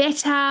got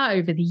better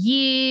over the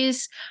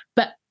years,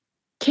 but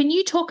can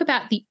you talk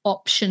about the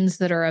options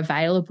that are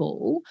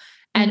available?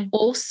 And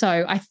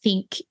also, I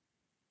think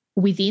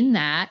within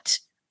that,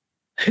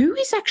 who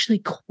is actually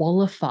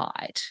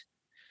qualified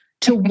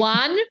to,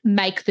 one,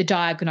 make the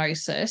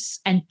diagnosis,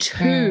 and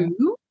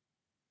two,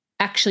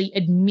 actually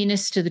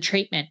administer the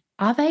treatment?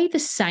 Are they the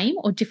same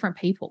or different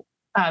people?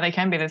 They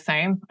can be the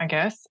same, I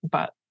guess,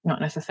 but not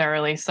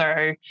necessarily.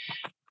 So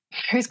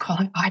who's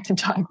qualified to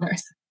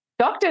diagnose?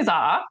 Doctors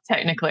are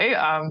technically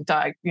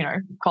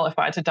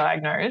qualified to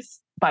diagnose,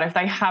 but if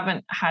they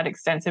haven't had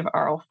extensive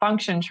oral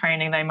function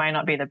training, they may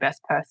not be the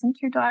best person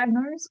to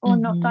diagnose or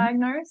not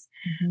diagnose.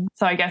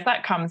 So I guess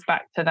that comes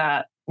back to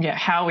that,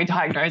 how are we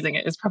diagnosing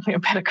it is probably a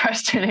better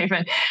question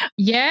even.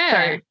 Yeah.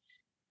 So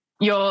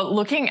you're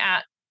looking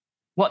at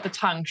what the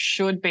tongue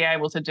should be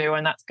able to do,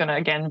 and that's going to,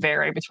 again,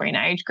 vary between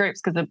age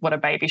groups, because what a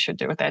baby should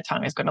do with their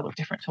tongue is going to look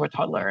different to a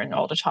toddler, an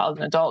older child,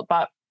 an adult.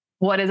 But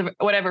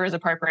whatever is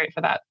appropriate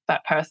for that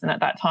person at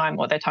that time,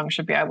 what their tongue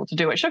should be able to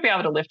do. It should be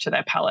able to lift to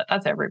their palate.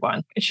 That's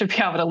everyone. It should be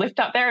able to lift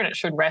up there and it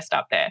should rest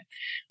up there.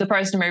 It's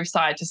supposed to move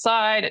side to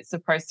side. It's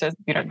supposed to,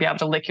 be able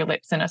to lick your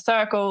lips in a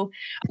circle,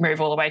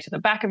 move all the way to the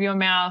back of your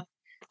mouth,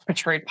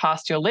 protrude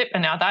past your lip.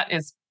 And now that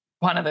is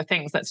one of the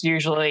things that's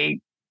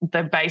usually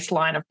the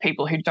baseline of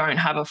people who don't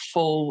have a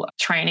full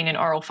training in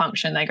oral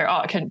function. They go,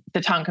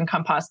 the tongue can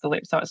come past the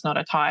lip, so it's not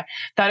a tie.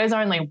 That is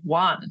only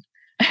one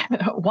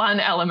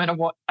element of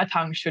what a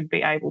tongue should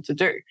be able to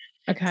do.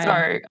 Okay.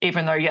 So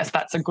even though, yes,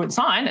 that's a good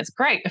sign, it's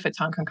great if a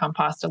tongue can come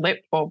past a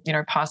lip or,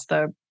 past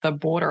the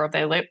border of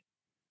their lip,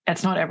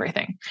 it's not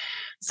everything.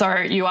 So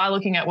you are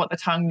looking at what the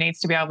tongue needs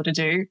to be able to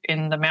do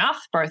in the mouth,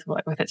 both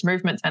with its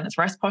movements and its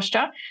rest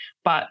posture.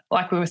 But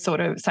like we were sort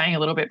of saying a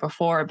little bit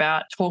before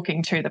about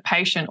talking to the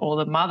patient or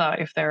the mother,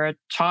 if they're a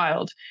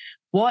child,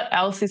 what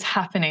else is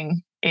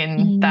happening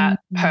in that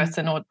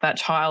person or that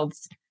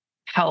child's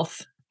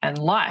health and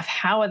life?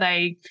 How are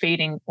they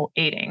feeding or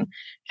eating?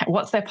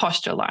 What's their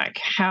posture like?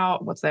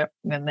 What's their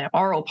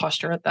oral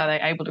posture? Are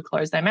they able to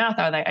close their mouth?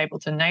 Are they able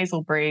to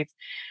nasal breathe?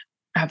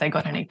 Have they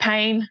got any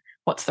pain?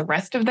 What's the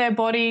rest of their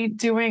body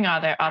doing?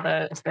 Are there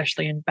other,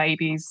 especially in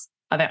babies,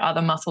 are there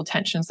other muscle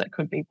tensions that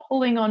could be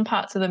pulling on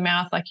parts of the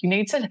mouth? Like, you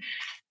need to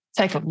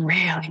take a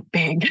really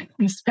big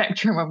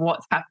spectrum of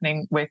what's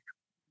happening with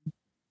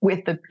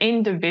the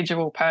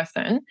individual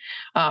person,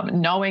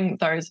 knowing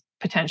those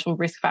potential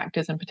risk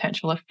factors and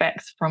potential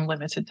effects from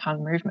limited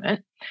tongue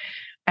movement.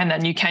 And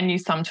then you can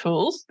use some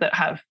tools that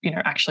have,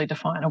 actually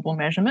definable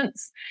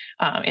measurements.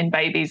 In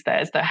babies,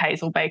 there's the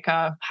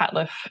Hazel-Baker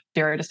Hatliff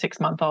 0 to 6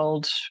 month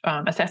old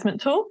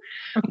assessment tool,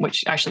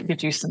 which actually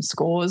gives you some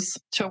scores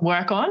to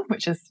work on,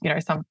 which is,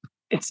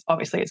 it's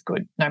obviously it's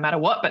good no matter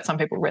what, but some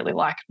people really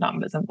like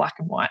numbers and black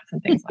and whites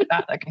and things like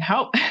that can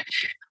help.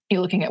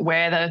 You're looking at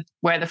where the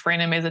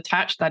frenum is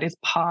attached. That is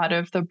part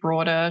of the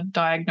broader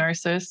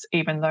diagnosis,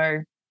 even though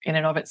in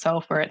and of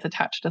itself where it's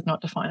attached does not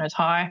define a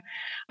tie.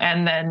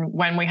 And then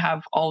when we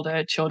have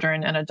older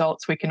children and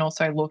adults, we can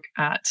also look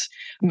at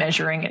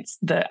measuring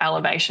the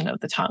elevation of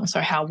the tongue. So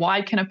how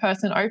wide can a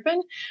person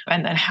open?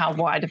 And then how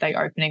wide are they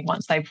opening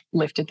once they've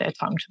lifted their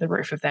tongue to the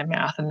roof of their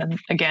mouth? And then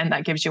again,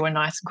 that gives you a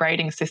nice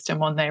grading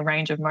system on their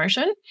range of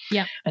motion.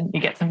 Yeah. And you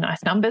get some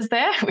nice numbers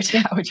there, which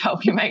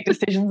help you make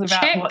decisions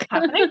about what's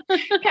happening.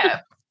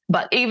 Yeah.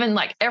 But even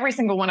like every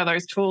single one of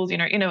those tools,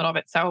 in and of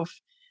itself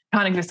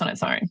can't exist on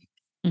its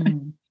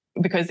own.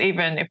 because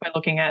even if we're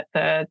looking at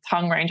the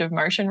tongue range of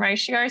motion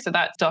ratio, so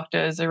that's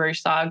Dr.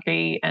 Zaroush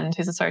Zaghi and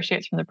his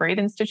associates from the Breathe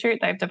Institute,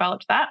 they've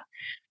developed that.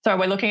 So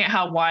we're looking at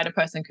how wide a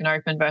person can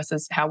open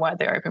versus how wide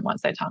they open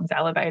once their tongue's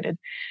elevated.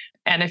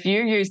 And if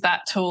you use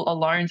that tool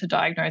alone to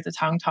diagnose a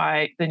tongue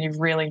tie, then you've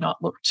really not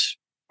looked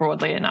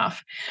broadly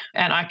enough.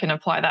 And I can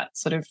apply that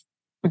sort of,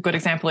 a good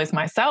example is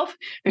myself.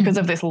 Because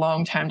of this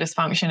long-term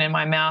dysfunction in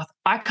my mouth,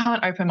 I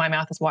can't open my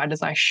mouth as wide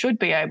as I should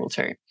be able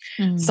to.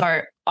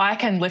 So I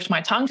can lift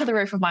my tongue to the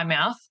roof of my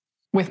mouth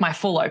with my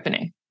full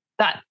opening.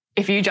 That,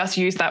 if you just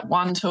use that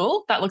one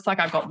tool, that looks like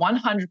I've got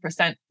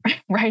 100%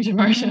 range of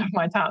motion of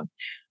my tongue.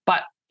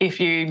 But if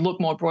you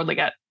look more broadly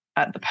at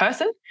the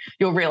person,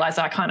 you'll realize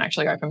I can't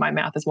actually open my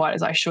mouth as wide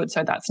as I should.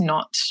 So that's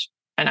not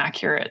an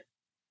accurate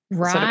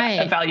sort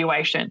of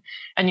evaluation.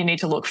 And you need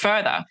to look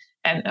further.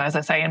 And as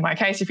I say, in my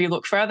case, if you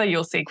look further,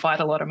 you'll see quite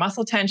a lot of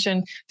muscle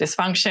tension,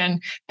 dysfunction,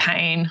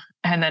 pain,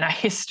 and then a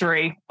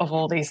history of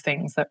all these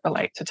things that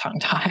relate to tongue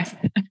ties.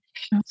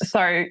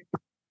 So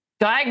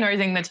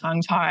diagnosing the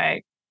tongue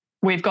tie,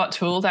 we've got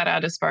tools at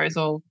our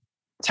disposal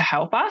to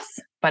help us,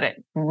 but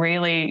it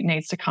really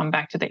needs to come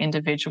back to the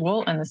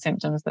individual and the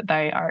symptoms that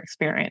they are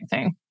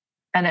experiencing.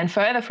 And then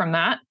further from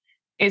that,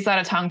 is that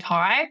a tongue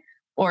tie,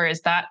 or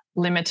is that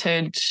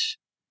limited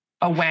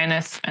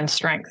awareness and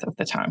strength of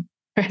the tongue?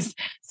 Because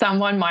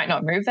someone might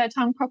not move their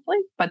tongue properly,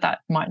 but that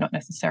might not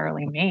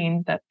necessarily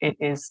mean that it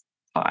is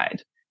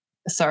tied.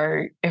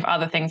 So if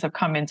other things have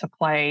come into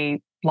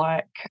play,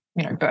 like,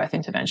 birth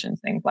interventions,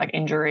 things like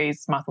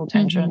injuries, muscle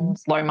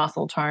tensions, low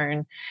muscle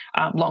tone,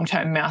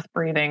 long-term mouth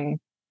breathing,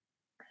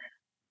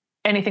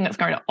 anything that's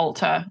going to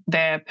alter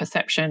their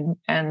perception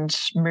and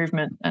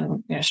movement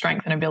and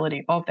strength and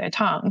ability of their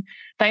tongue,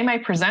 they may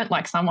present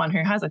like someone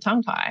who has a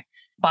tongue tie,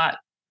 but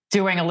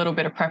doing a little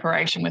bit of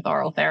preparation with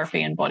oral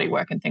therapy and body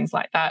work and things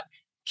like that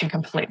can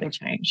completely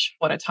change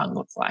what a tongue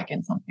looks like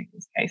in some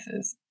people's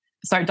cases.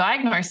 So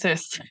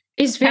diagnosis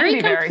is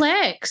very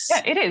complex.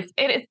 It is.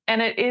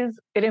 And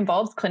it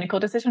involves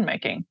clinical decision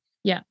making.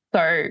 Yeah.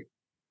 So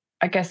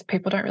I guess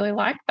people don't really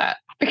like that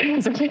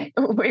because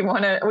we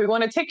want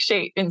a tick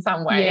sheet in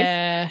some ways.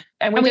 Yeah.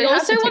 And we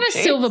also want a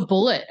silver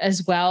bullet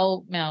as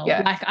well, Mel.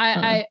 Yeah. Like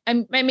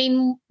I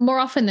mean, more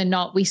often than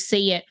not, we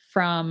see it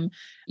from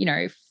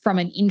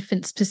an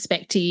infant's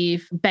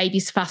perspective,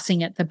 babies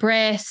fussing at the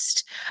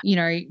breast,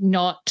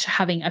 not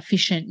having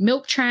efficient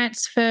milk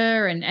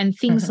transfer and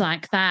things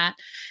like that.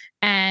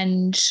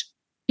 And,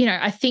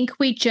 I think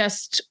we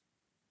just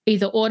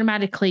either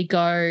automatically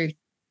go,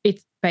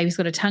 it's baby's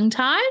got a tongue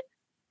tie,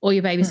 or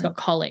your baby's got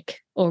colic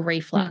or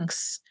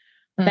reflux.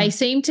 They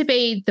seem to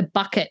be the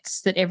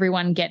buckets that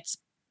everyone gets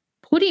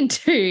put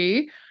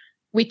into,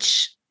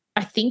 which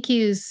I think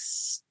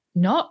is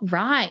not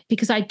right,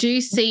 because I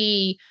do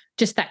see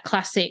just that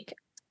classic,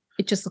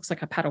 it just looks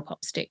like a paddle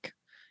pop stick.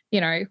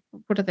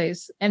 What are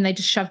those? And they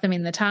just shove them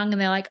in the tongue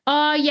and they're like,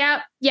 oh,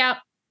 yeah,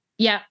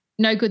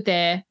 no good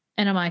there.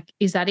 And I'm like,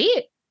 is that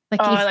it?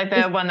 Like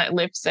the one that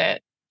lifts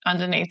it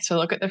underneath to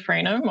look at the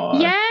frenum?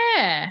 Or?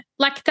 Yeah,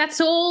 like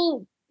that's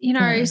all,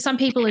 some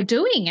people are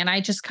doing. And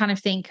I just kind of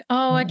think,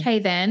 oh, okay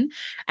then.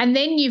 And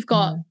then you've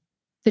got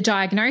the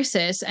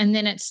diagnosis, and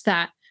then it's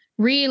that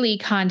really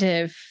kind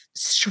of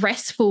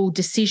stressful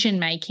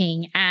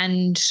decision-making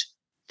and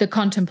the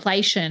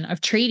contemplation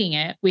of treating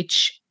it,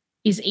 which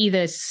is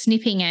either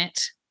snipping it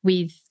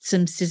with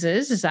some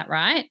scissors, is that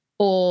right?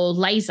 Or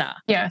laser?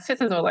 Yeah,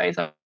 scissors or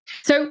laser.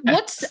 So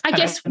what's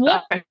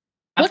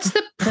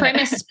the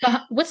premise?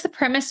 What's the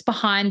premise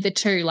behind the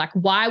two? Like,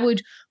 why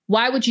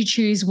would you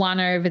choose one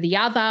over the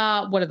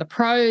other? What are the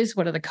pros?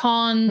 What are the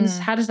cons?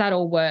 How does that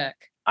all work?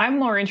 I'm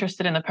more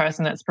interested in the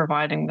person that's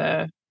providing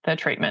the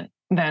treatment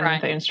than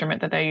the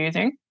instrument that they're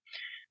using.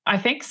 I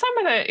think some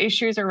of the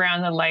issues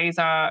around the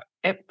laser,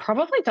 it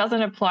probably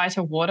doesn't apply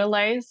to water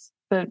lasers,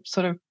 the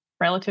sort of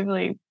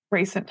relatively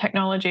recent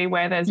technology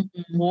where there's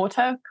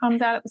water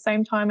comes out at the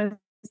same time as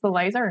the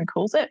laser and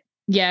cools it.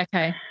 Yeah,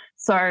 okay.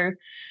 So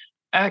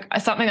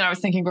something that I was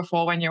thinking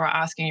before when you were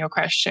asking your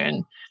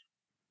question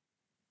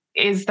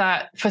is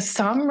that for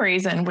some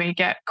reason we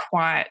get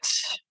quite,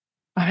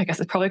 I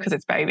guess it's probably because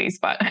it's babies,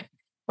 but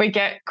we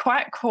get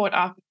quite caught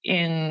up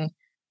in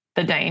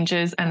the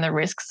dangers and the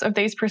risks of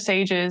these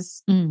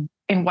procedures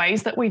in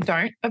ways that we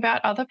don't about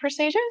other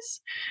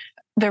procedures.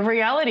 The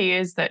reality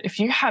is that if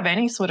you have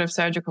any sort of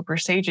surgical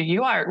procedure,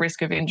 you are at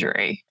risk of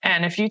injury.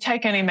 And if you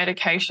take any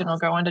medication or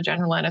go under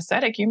general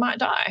anesthetic, you might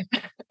die.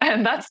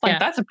 And that's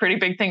a pretty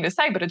big thing to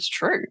say, but it's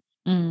true.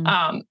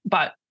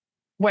 But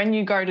when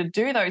you go to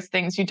do those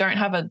things, you don't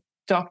have a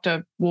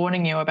doctor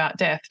warning you about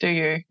death, do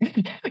you?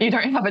 You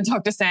don't have a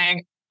doctor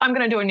saying, I'm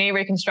going to do a knee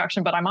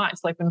reconstruction, but I might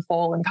slip and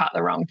fall and cut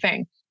the wrong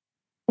thing.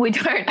 We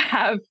don't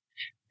have,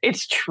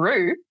 it's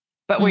true,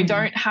 but we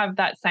don't have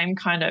that same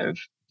kind of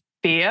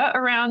fear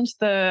around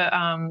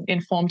the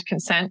informed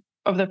consent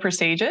of the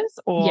procedures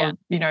or,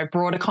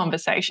 broader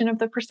conversation of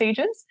the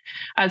procedures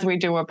as we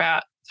do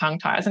about tongue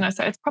ties. And I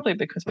say it's probably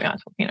because we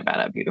aren't talking about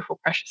our beautiful,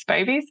 precious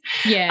babies.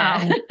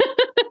 Yeah.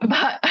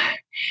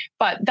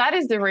 But that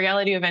is the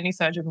reality of any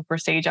surgical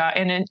procedure.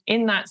 And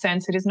in that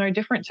sense, it is no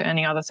different to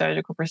any other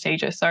surgical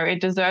procedure. So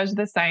it deserves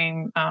the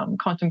same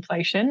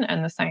contemplation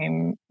and the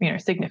same,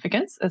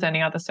 significance as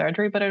any other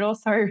surgery, but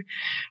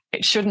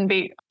it shouldn't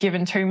be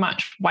given too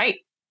much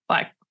weight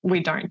like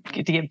we don't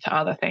give to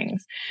other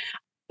things.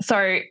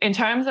 So in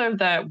terms of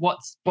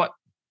what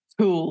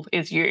tool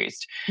is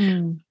used,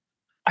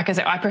 like I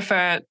said, I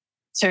prefer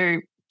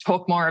to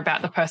talk more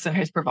about the person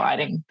who's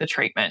providing the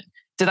treatment.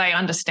 Do they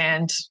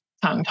understand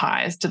tongue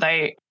ties? Do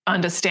they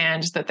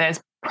understand that there's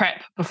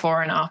prep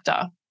before and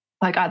after?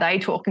 Like, are they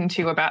talking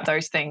to you about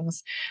those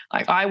things?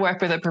 Like, I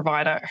work with a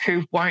provider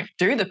who won't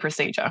do the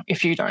procedure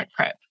if you don't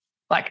prep.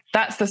 Like,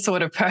 that's the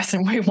sort of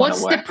person we want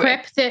to work with. What's the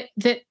prep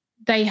that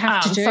they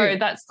have to do? So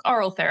that's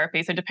oral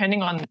therapy. So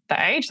depending on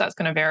the age, that's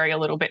going to vary a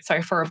little bit.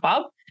 So for a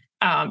bub,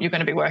 you're going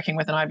to be working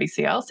with an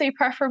IBCLC,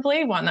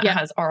 preferably one that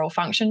has oral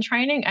function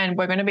training, and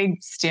we're going to be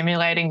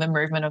stimulating the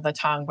movement of the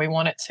tongue. We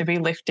want it to be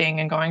lifting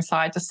and going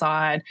side to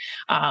side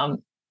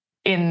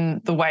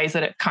in the ways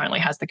that it currently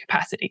has the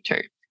capacity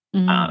to.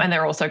 And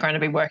they're also going to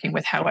be working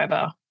with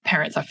however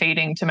parents are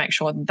feeding to make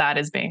sure that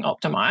is being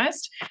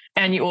optimized.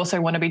 And you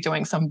also want to be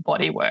doing some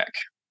body work,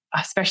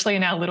 especially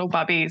in our little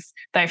bubbies.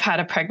 They've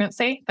had a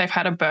pregnancy, they've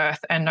had a birth,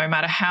 and no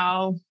matter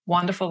how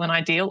wonderful and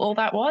ideal all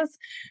that was,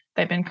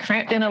 they've been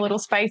cramped in a little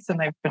space and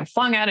they've been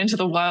flung out into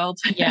the world.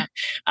 Yeah.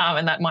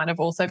 And that might have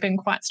also been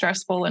quite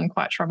stressful and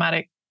quite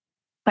traumatic.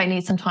 They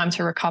need some time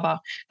to recover.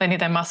 They need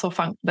their muscle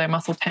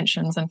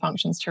tensions and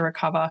functions to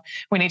recover.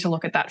 We need to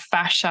look at that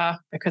fascia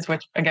because we're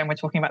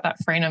talking about that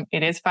frenum.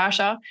 It is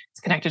fascia. It's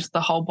connected to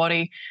the whole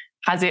body.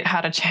 Has it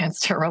had a chance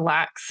to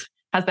relax?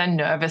 Has their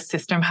nervous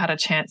system had a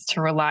chance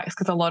to relax?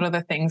 Because a lot of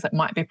the things that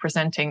might be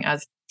presenting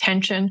as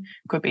tension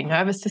could be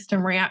nervous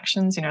system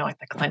reactions, like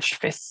the clenched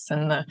fists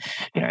and the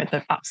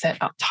upset,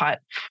 uptight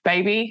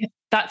baby.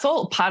 That's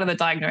all part of the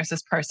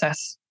diagnosis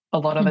process a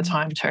lot of the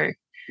time too.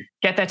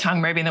 Get their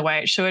tongue moving the way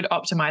it should,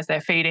 optimize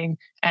their feeding,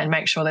 and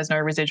make sure there's no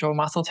residual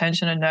muscle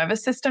tension and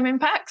nervous system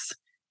impacts,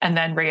 and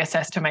then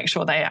reassess to make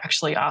sure they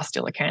actually are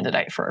still a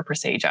candidate for a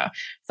procedure.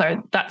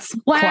 So that's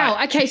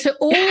Okay, so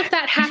all of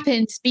that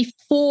happens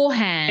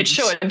beforehand.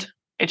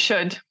 It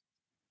should.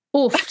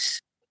 Oof.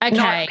 Okay.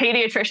 Not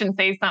pediatrician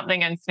sees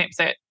something and snips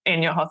it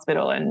in your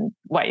hospital and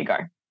away you go.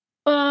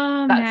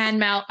 Oh man,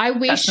 Mel,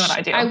 that's not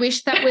ideal. I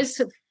wish that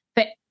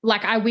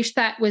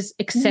was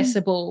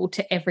accessible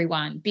to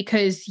everyone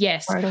because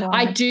yes,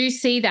 I do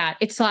see that.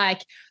 It's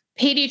like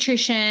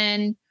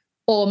pediatrician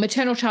or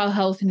maternal child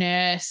health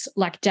nurse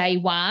like day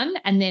one,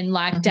 and then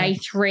like day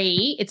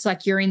 3, it's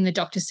like you're in the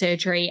doctor's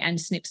surgery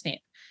and snip.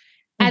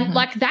 And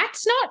like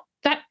that's not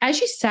that, as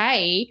you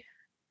say,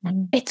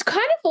 it's kind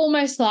of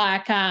almost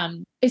like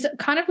is it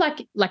kind of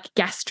like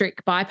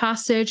gastric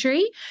bypass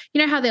surgery?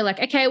 You know how they're like,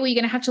 okay, well, you're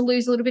going to have to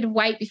lose a little bit of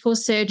weight before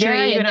surgery.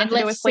 Yeah, you're going to have to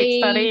do a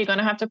sleep study. You're going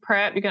to have to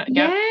prep. You're going to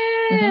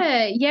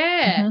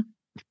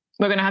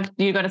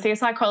you're going to see a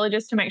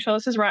psychologist to make sure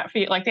this is right for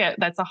you. Like, yeah,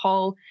 that's a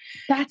whole.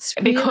 That's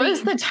really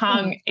because the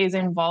tongue is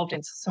involved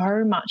in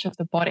so much of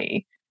the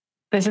body.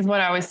 This is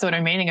what I was sort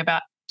of meaning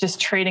about just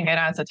treating it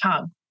as a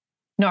tongue.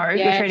 No,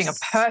 you're treating a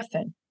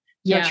person.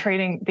 You're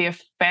treating the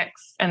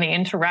effects and the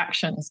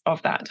interactions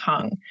of that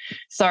tongue.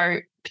 So,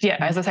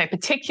 as I say,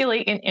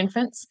 particularly in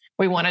infants,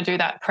 we want to do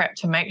that prep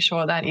to make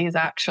sure that is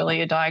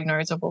actually a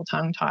diagnosable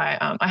tongue tie.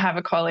 I have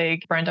a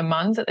colleague, Brenda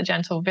Munns at the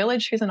Gentle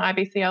Village, who's an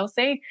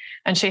IBCLC,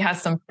 and she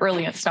has some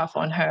brilliant stuff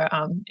on her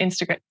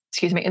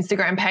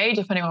Instagram page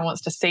if anyone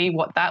wants to see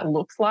what that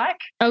looks like.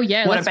 Oh,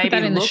 yeah, what let's a baby put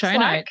that in the looks show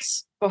like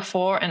notes.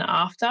 Before and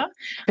after,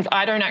 because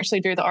I don't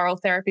actually do the oral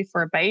therapy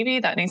for a baby.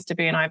 That needs to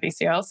be an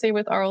IBCLC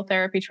with oral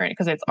therapy training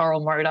because it's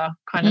oral motor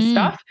kind of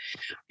stuff.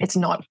 It's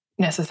not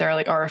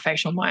necessarily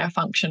orofacial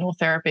myofunctional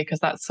therapy because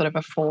that's sort of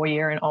a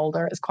 4-year and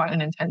older. It's quite an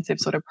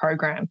intensive sort of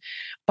program.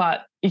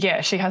 But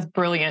yeah, she has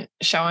brilliant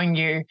showing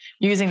you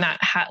using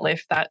that hat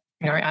lift, that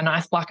a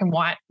nice black and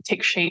white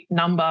tick sheet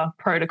number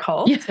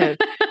protocol to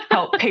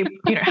help people,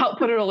 help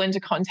put it all into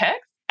context.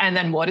 And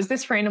then what does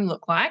this frenum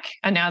look like?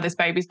 And now this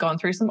baby's gone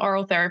through some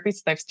oral therapy, so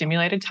they've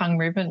stimulated tongue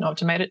movement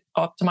and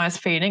optimized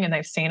feeding, and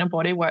they've seen a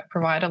body work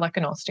provider like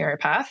an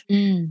osteopath.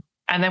 And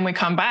then we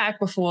come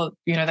back before,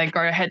 they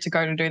go ahead to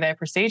go to do their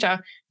procedure,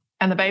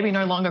 and the baby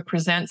no longer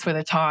presents with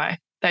a tie.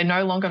 They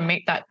no longer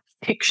meet that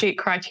tick sheet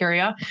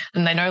criteria,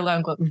 and they no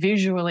longer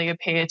visually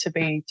appear to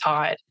be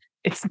tied.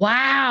 It's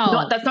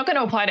that's not going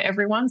to apply to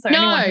everyone. So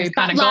anyone who's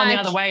kind of gone the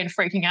other way and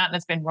freaking out and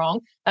it's been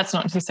wrong, that's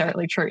not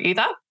necessarily true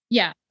either.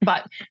 Yeah.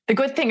 But the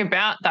good thing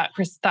about that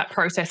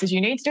process is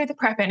you need to do the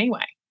prep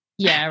anyway.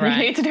 Yeah, right.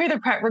 You need to do the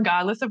prep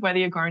regardless of whether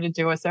you're going to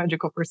do a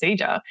surgical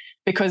procedure,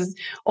 because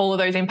all of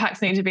those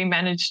impacts need to be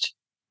managed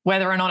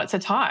whether or not it's a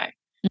tie,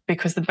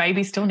 because the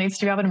baby still needs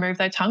to be able to move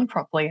their tongue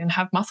properly and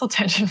have muscle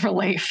tension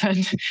relief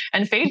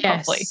and feed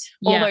properly.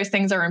 All those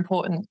things are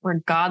important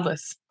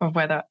regardless of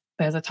whether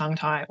there's a tongue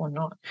tie or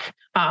not.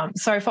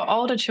 So for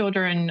older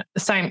children,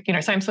 same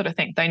sort of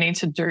thing. They need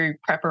to do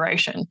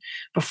preparation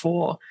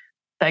before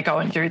they go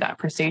and do that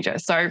procedure.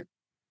 So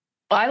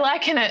I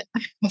liken it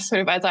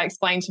sort of, as I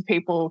explain to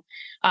people,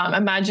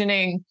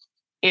 imagining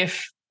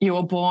if you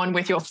were born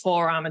with your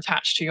forearm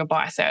attached to your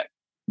bicep.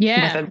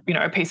 Yeah. With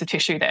a piece of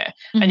tissue there.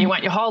 And you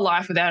went your whole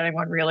life without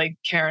anyone really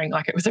caring,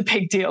 like it was a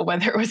big deal,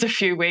 whether it was a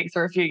few weeks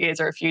or a few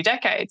years or a few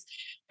decades.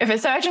 If a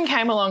surgeon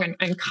came along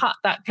and cut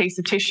that piece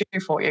of tissue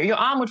for you, your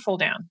arm would fall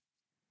down.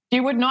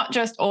 You would not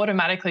just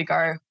automatically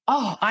go,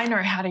 oh, I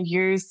know how to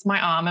use my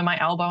arm and my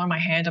elbow and my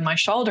hand and my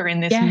shoulder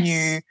in this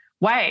new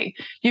way.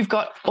 You've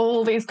got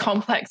all these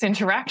complex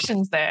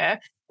interactions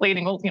there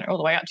leading all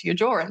the way up to your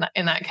jaw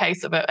in that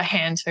case of a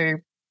hand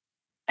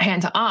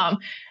to arm.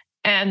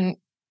 And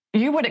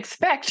you would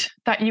expect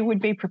that you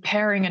would be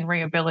preparing and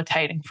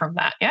rehabilitating from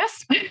that,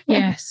 yes?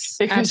 Yes,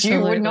 because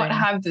absolutely. You would not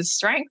have the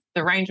strength,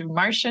 the range of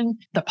motion,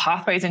 the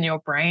pathways in your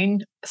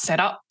brain set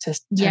up to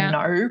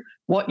know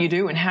what you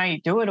do and how you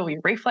do it, or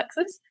your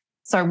reflexes.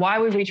 So why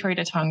would we treat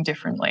a tongue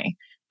differently?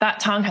 That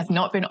tongue has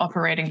not been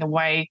operating the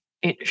way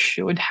it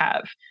should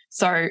have.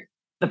 So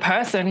the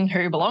person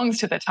who belongs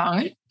to the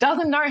tongue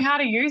doesn't know how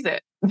to use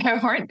it. There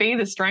won't be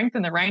the strength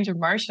and the range of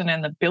motion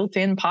and the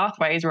built-in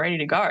pathways ready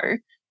to go.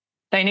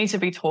 They need to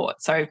be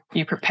taught. So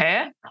you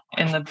prepare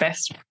in the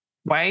best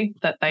way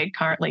that they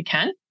currently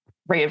can,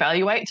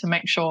 reevaluate to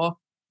make sure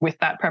with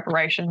that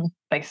preparation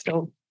they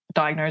still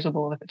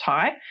diagnosable with a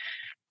tie.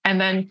 And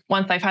then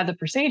once they've had the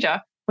procedure,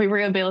 we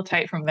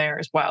rehabilitate from there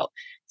as well.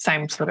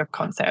 Same sort of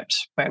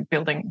concept. We're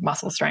building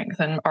muscle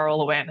strength and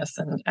oral awareness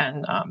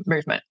and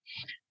movement.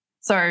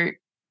 So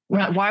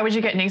why would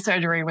you get knee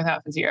surgery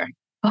without physio?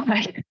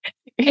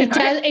 It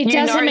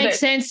doesn't make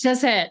sense,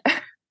 does it?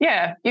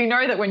 Yeah, you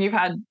know that when you've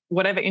had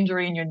whatever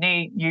injury in your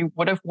knee, you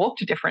would have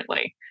walked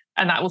differently,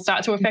 and that will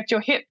start to affect your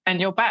hip and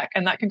your back,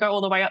 and that can go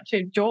all the way up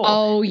to jaw.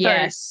 Oh,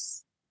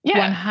 yes.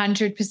 Yeah.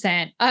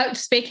 100%.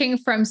 Speaking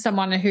from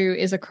someone who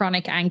is a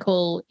chronic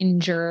ankle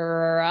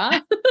injurer,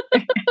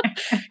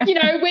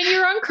 when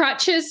you're on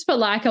crutches for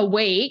like a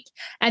week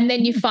and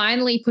then you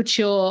finally put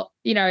your,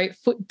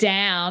 foot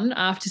down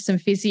after some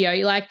physio,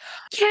 you're like,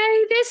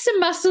 okay, there's some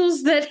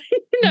muscles that,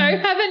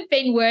 haven't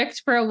been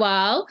worked for a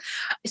while.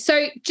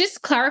 So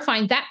just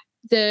clarifying that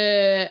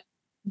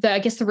I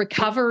guess the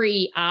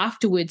recovery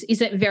afterwards,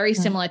 is it very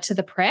similar to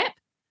the prep?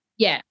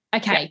 Yeah.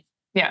 Okay.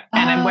 Yeah.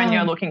 And then when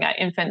you're looking at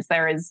infants,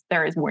 there is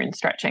wound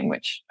stretching,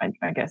 which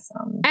I guess.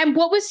 And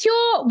what was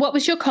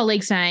your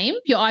colleague's name?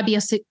 Your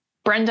IBS?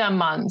 Brenda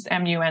Munz,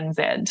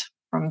 MUNZ,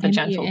 from the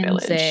Gentle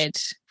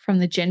Village. From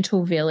the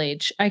Gentle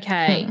Village.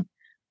 Okay.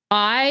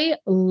 I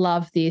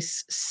love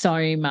this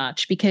so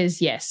much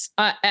because, yes,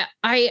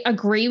 I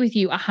agree with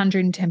you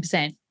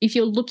 110%. If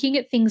you're looking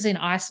at things in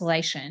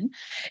isolation,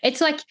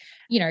 it's like,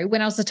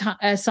 when I was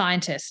a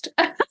scientist,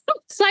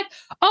 it's like,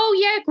 oh,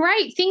 yeah,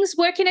 great, things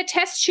work in a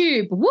test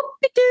tube.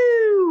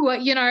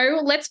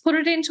 Whoop-de-doo. Let's put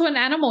it into an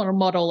animal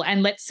model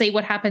and let's see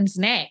what happens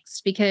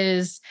next,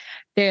 because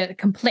the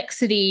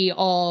complexity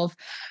of,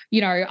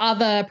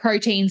 other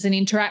proteins and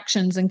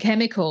interactions and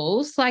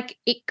chemicals, like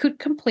it could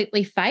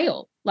completely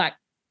fail. Like,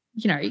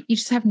 you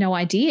just have no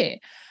idea.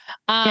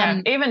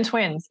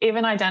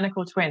 Even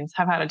identical twins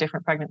have had a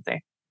different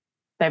pregnancy.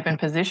 They've been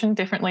positioned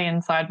differently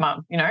inside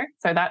mum,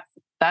 so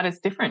that is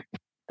different.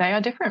 They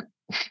are different.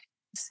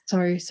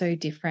 So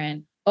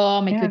different.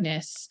 Oh my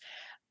goodness.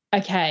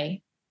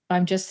 Okay.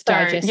 I'm just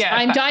digesting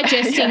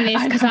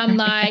this because I'm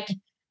like,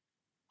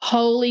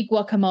 holy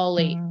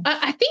guacamole.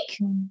 I think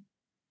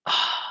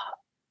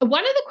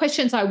one of the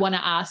questions I want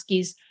to ask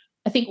is,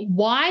 I think,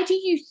 why do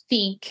you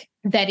think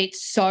that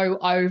it's so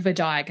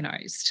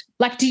overdiagnosed?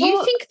 Like, do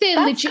you think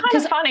they're legit? That's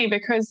kind of funny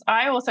because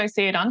I also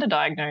see it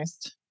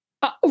underdiagnosed.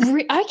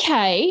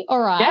 Okay, all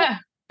right. Yeah,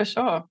 for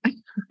sure.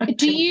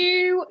 Do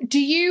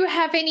you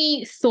have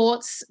any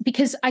thoughts?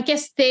 Because I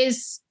guess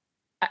there's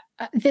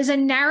a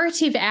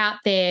narrative out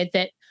there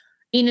that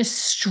in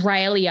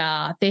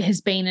Australia there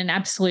has been an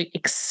absolute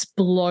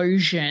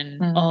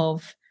explosion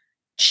of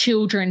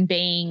children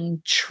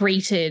being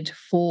treated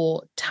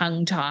for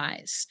tongue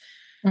ties.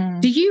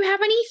 Do you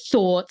have any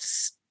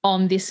thoughts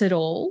on this at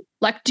all?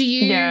 Like, do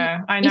you?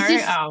 Yeah, I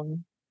know.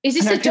 Is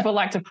this people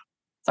like to?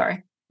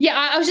 Sorry. Yeah,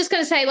 I was just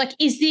going to say, like,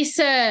 is this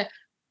a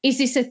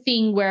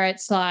thing where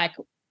it's like,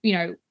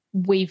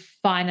 we've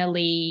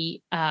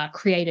finally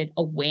created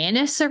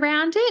awareness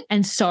around it,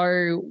 and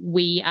so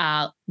we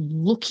are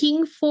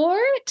looking for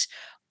it,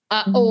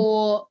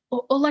 or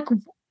like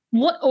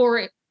what,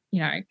 or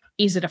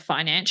is it a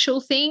financial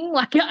thing?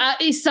 Like,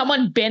 is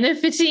someone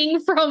benefiting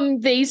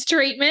from these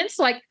treatments?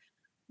 Like,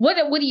 what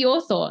are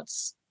your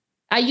thoughts?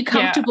 Are you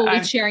comfortable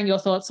with sharing your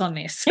thoughts on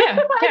this? Yeah,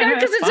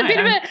 because it's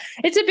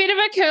a bit of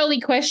a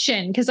curly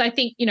question, because I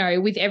think,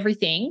 with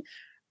everything,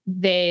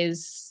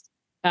 there's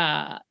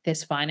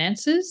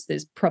finances,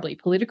 there's probably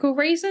political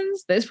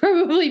reasons, there's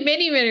probably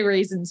many, many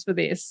reasons for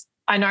this.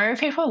 I know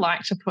people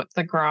like to put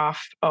the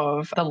graph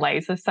of the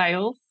laser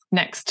sales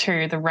next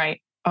to the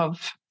rate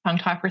of tongue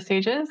tie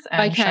procedures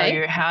and show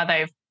you how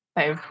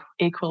they've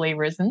equally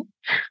risen.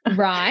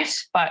 Right.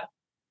 But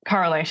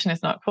correlation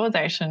is not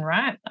causation,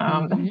 right?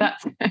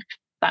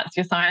 That's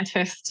your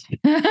scientist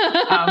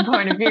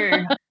point of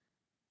view.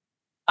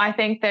 I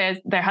think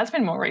there has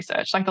been more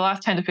research, like the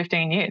last 10 to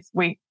 15 years.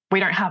 We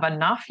don't have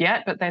enough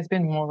yet, but there's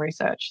been more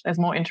research. There's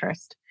more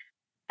interest.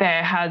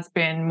 there has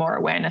been more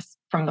awareness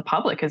from the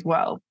public as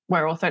well.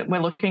 We're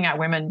looking at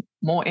women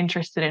more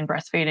interested in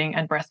breastfeeding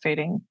and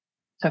breastfeeding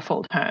to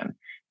full term.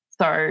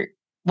 So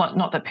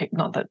not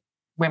that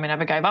women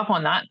ever gave up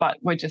on that, but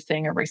we're just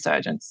seeing a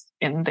resurgence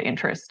in the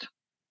interest.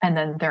 And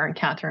then they're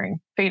encountering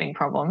feeding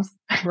problems.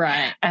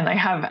 Right. And they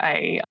have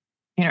a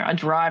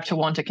drive to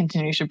want to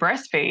continue to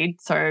breastfeed.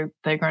 So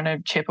they're going to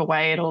chip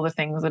away at all the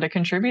things that are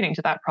contributing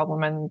to that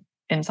problem. And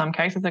in some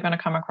cases, they're going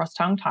to come across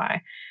tongue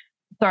tie.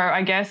 So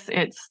I guess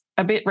it's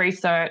a bit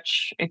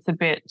research, it's a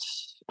bit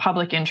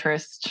public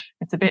interest,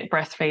 it's a bit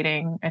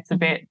breastfeeding, it's a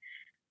bit,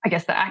 I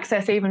guess, the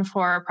access even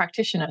for a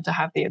practitioner to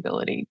have the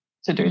ability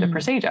to do the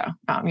procedure.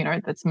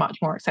 That's much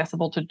more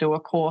accessible to do a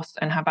course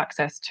and have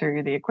access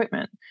to the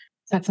equipment.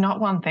 So it's not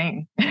one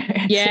thing.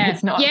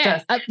 It's not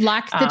just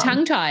like the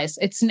tongue ties.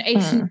 I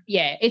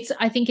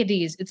think it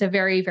is. It's a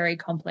very, very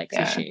complex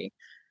issue.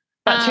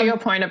 But to your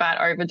point about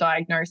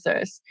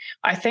overdiagnosis,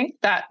 I think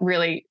that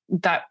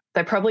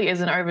there probably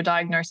is an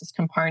overdiagnosis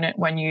component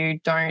when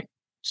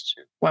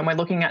we're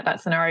looking at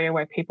that scenario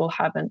where people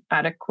haven't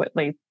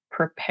adequately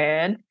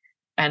prepared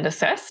and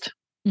assessed.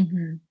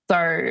 Mm-hmm.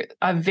 So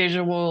a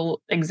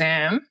visual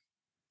exam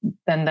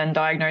and then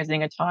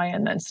diagnosing a tie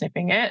and then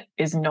snipping it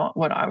is not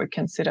what I would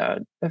consider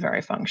a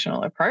very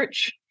functional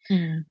approach.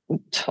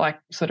 Like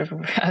sort of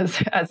as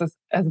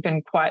has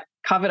been quite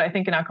covered, I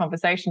think, in our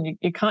conversation,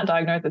 you can't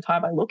diagnose the tie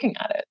by looking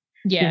at it.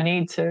 Yeah. You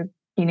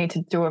need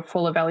to do a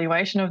full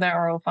evaluation of their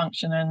oral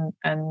function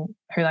and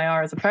who they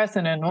are as a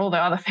person and all the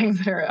other things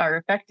that are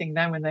affecting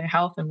them and their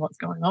health and what's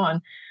going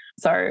on.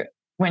 So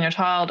when your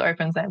child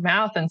opens their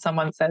mouth and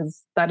someone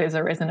says that is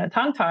or isn't a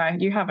tongue tie,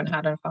 you haven't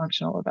had a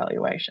functional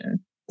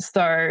evaluation.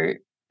 So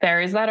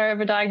there is that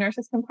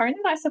overdiagnosis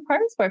component, I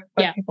suppose, where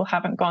people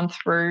haven't gone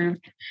through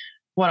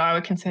what I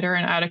would consider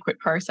an adequate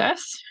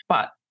process.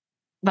 But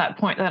that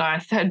point that I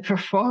said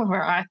before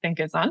where I think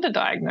it's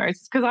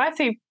underdiagnosed, because I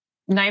see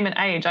name and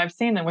age, I've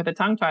seen them with a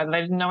tongue tie that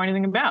they didn't know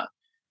anything about,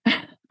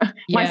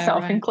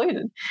 myself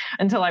included,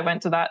 until I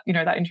went to that,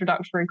 that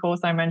introductory course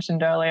I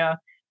mentioned earlier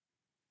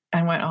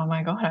and went, oh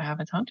my God, I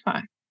have a tongue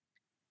tie.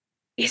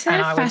 Is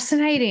that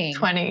fascinating?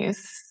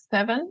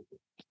 27.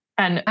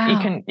 And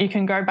you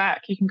can go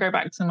back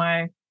to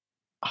my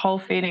whole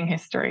feeding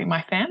history,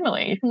 my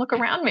family. You can look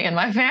around me and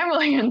my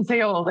family and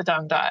see all the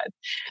tongue ties,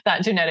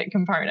 that genetic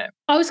component.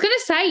 I was going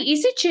to say,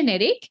 is it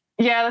genetic?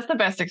 Yeah, that's the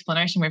best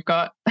explanation we've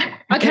got.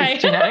 Okay.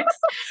 Genetics.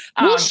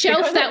 We'll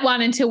shelf that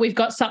one until we've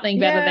got something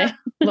better there.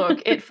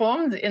 Look, it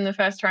forms in the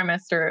first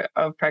trimester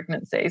of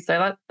pregnancy.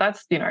 So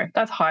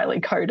that's highly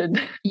coded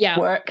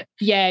work.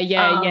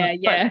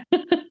 Yeah.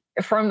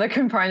 From the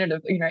component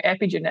of,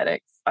 epigenetics,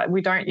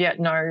 we don't yet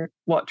know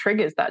what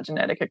triggers that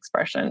genetic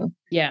expression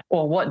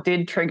or what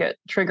did trigger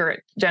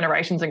it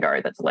generations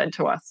ago that's led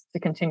to us to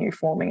continue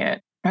forming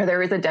it.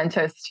 There is a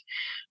dentist,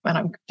 and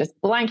I'm just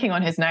blanking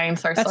on his name,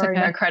 so that's sorry,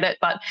 okay. No credit,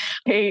 but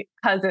he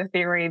has a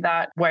theory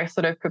that we're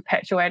sort of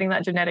perpetuating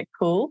that genetic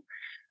pool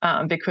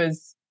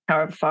because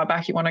however far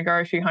back you want to go,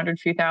 a few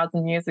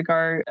thousand years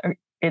ago,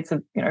 it's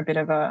a bit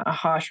of a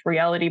harsh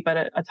reality,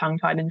 but a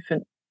tongue-tied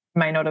infant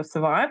may not have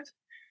survived.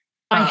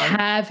 I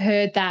have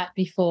heard that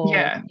before.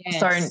 Yeah. Yes.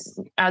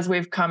 So as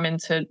we've come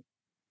into,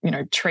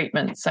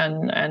 treatments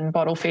and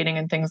bottle feeding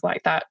and things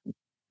like that,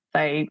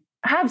 they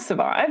have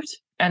survived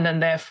and then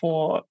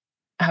therefore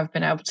have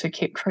been able to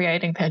keep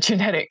creating their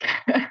genetic,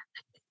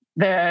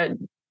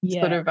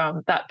 sort of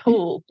that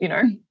pool,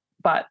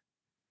 but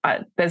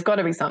there's got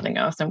to be something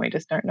else and we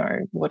just don't know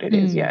what it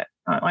is yet.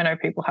 I know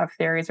people have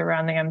theories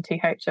around the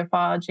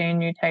MTHFR gene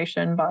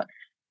mutation, but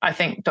I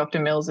think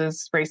Dr.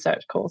 Mills's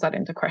research calls that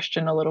into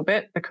question a little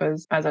bit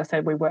because, as I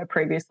said, we were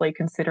previously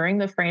considering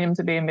the frenum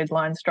to be a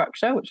midline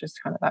structure, which is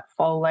kind of that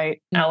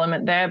folate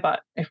element there. But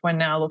if we're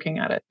now looking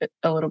at it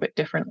a little bit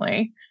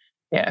differently,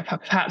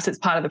 perhaps it's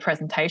part of the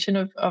presentation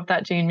of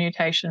that gene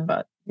mutation,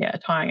 but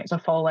tying it to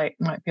folate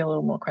might be a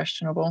little more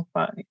questionable.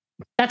 But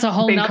that's a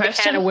whole nother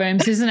can of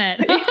worms, isn't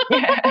it?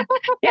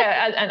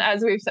 And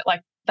as we've said,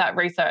 like that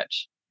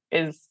research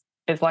is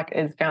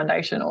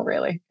foundational,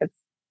 really.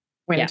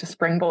 We need to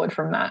springboard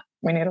from that.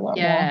 We need a lot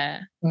more.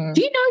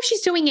 Do you know if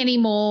she's doing any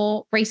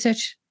more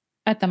research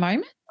at the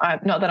moment?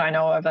 Not that I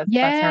know of. That's her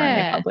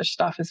only published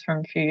stuff is from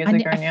a few years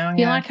ago now. I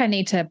feel like I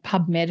need to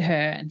PubMed her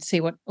and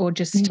see or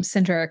just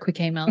send her a quick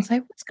email and say,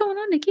 what's going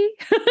on, Nikki?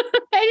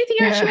 Anything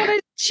else you want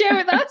to share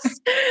with us?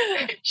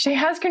 She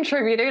has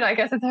contributed. I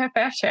guess it's her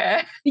fair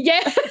share.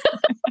 Yeah.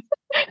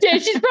 Yeah,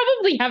 she's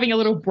probably having a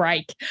little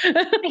break.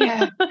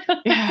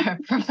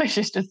 Probably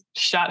she's just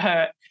shut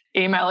her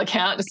email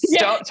account, just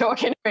stop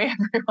talking to me,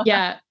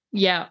 everyone.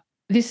 Yeah.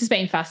 This has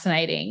been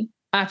fascinating.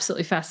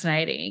 Absolutely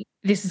fascinating.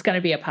 This is going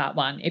to be a part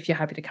 1 if you're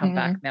happy to come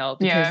back, Mel.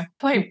 Because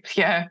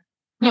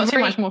not too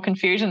much more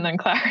confusion than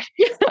clarity.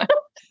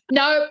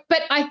 No,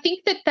 but I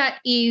think that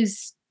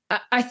is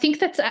I think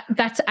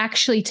that's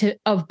actually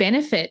of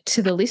benefit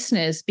to the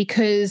listeners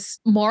because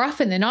more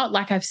often than not,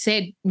 like I've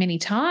said many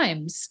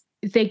times,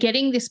 they're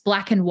getting this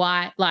black and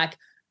white, like,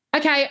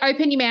 okay,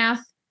 open your mouth.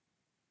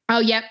 Oh,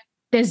 yep,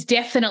 there's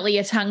definitely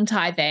a tongue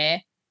tie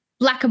there.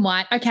 black and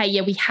white. Okay,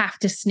 yeah, we have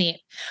to snip.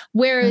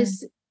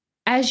 Whereas,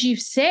 as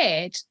you've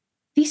said,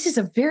 this is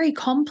a very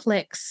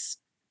complex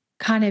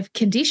kind of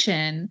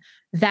condition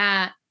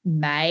that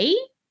may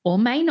or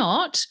may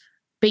not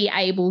be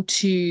able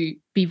to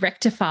be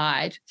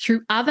rectified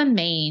through other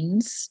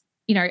means,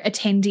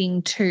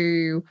 attending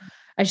to,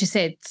 as you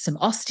said, some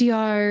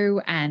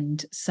osteo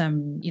and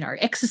some,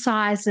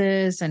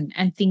 exercises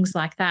and things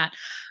like that.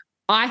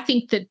 I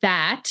think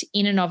that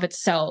in and of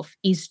itself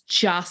is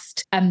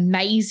just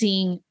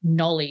amazing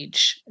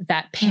knowledge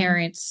that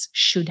parents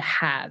should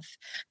have,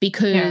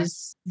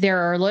 because there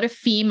are a lot of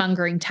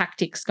fear-mongering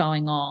tactics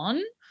going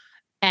on.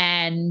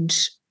 And,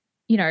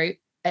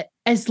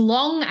 as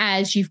long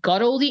as you've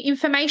got all the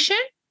information,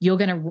 you're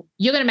going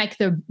to make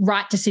the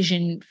right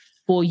decision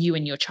for you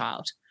and your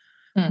child,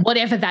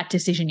 whatever that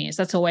decision is.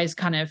 That's always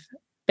kind of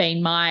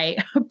been my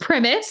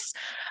premise.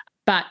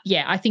 But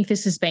yeah, I think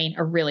this has been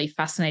a really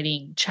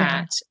fascinating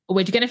chat.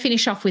 We're going to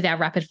finish off with our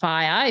rapid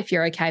fire, if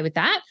you're okay with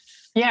that.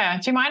 Yeah.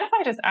 Do you mind if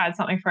I just add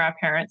something for our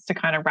parents to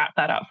kind of wrap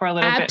that up for a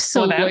little bit?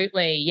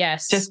 Absolutely,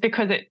 yes. Just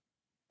because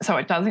so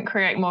it doesn't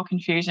create more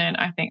confusion.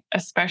 I think,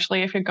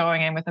 especially if you're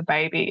going in with a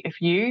baby, if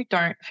you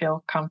don't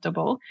feel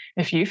comfortable,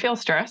 if you feel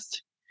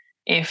stressed,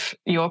 if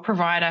your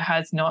provider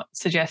has not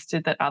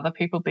suggested that other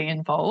people be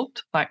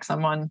involved, like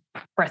someone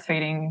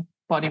breastfeeding,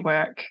 body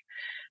work,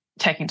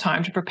 taking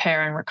time to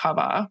prepare and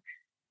recover,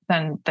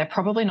 then they're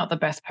probably not the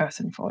best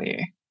person for you.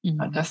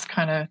 Just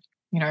kind of,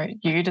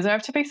 you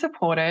deserve to be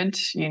supported.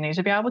 You need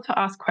to be able to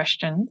ask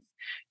questions.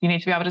 You need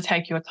to be able to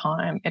take your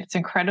time. It's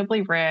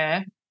incredibly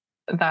rare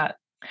that,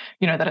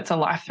 that it's a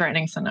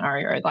life-threatening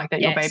scenario, like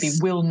that your baby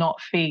will not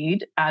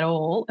feed at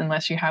all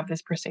unless you have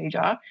this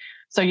procedure.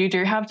 So you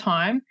do have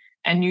time,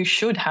 and you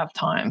should have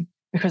time,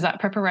 because that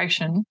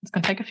preparation is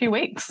going to take a few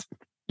weeks.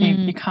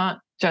 You can't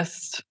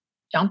just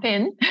jump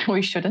in, or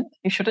you shouldn't.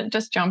 You shouldn't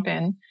just jump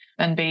in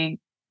and be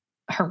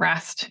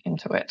harassed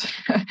into it.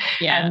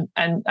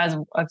 And as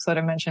I've sort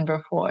of mentioned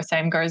before,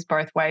 same goes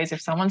both ways.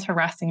 If someone's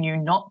harassing you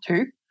not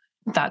to,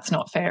 that's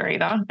not fair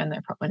either, and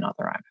they're probably not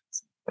the right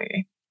person for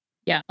you.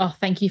 Yeah. Oh,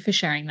 thank you for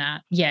sharing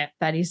that. Yeah,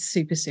 that is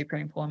super, super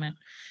important.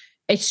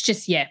 It's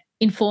just,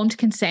 informed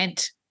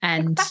consent.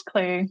 And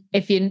exactly.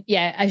 if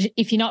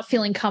you're not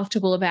feeling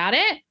comfortable about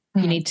it,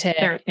 you need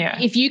to,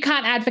 if you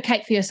can't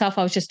advocate for yourself,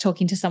 I was just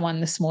talking to someone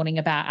this morning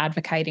about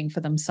advocating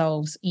for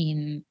themselves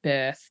in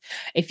birth.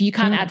 If you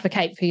can't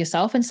advocate for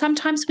yourself, and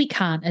sometimes we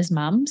can't as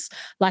mums,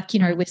 like,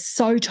 we're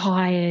so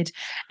tired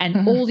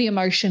and all the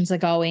emotions are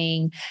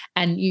going,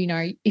 and,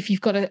 if you've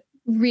got a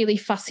really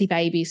fussy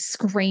baby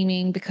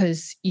screaming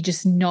because you're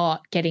just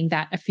not getting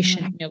that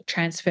efficient milk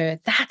transfer,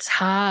 that's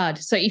hard.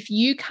 So if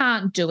you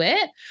can't do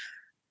it,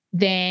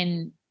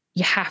 then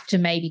you have to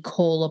maybe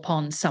call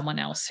upon someone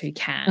else who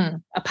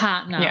can, a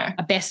partner,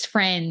 a best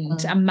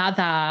friend, a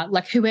mother,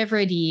 like whoever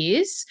it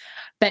is,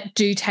 but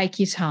do take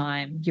your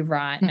time. You're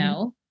right,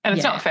 Mel. And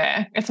it's not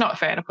fair. It's not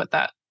fair to put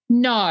that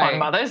on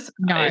mothers.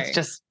 No.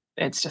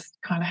 It's just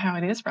kind of how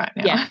it is right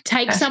now. Yeah.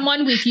 Take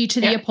someone with you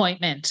to the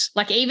appointment.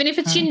 Like, even if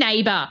it's your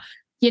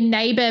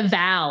neighbor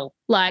Val,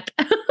 like,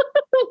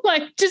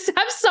 like, just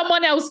have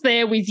someone else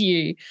there with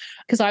you,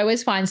 because I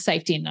always find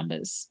safety in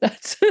numbers.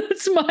 That's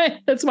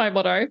my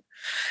motto.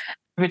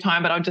 Every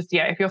time, but I'll just,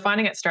 if you're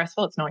finding it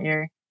stressful, it's not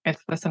you.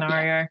 It's the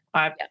scenario.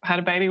 I had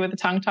a baby with a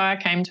tongue tie,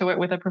 came to it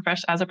with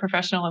as a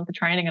professional of the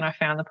training, and I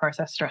found the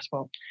process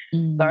stressful.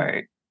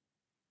 So,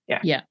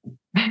 yeah.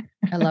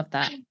 I love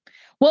that.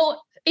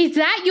 Well, is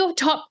that your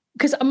top?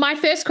 Because my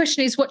first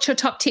question is, what's your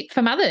top tip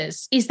for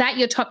mothers? Is that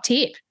your top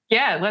tip?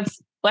 Yeah, let's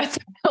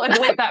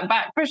whip that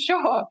back for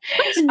sure.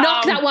 Let's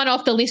knock that one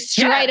off the list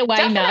straight away,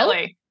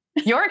 definitely.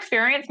 Mel. Your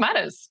experience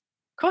matters.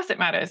 Of course it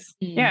matters.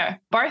 Yeah,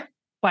 both.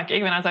 Like,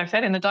 even as I've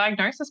said, in the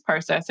diagnosis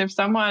process, if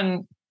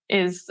someone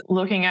is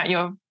looking at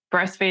your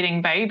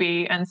breastfeeding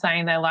baby and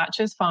saying their latch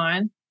is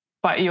fine,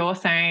 but you're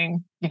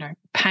saying,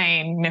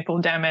 pain, nipple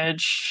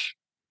damage,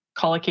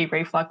 colicky,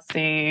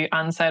 refluxy,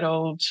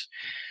 unsettled,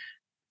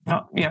 I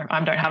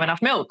don't have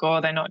enough milk,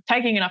 or they're not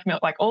taking enough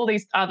milk, like all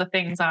these other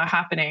things are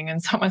happening,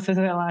 and someone says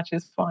their latch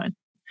is fine,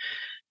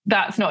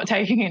 that's not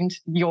taking into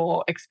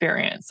your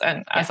experience.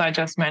 And as I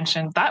just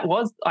mentioned, that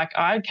was like,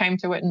 I came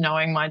to it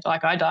knowing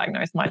I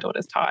diagnosed my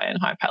daughter's tie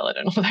and high pellet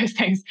and all those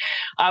things.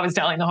 I was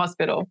telling the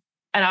hospital,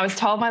 and I was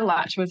told my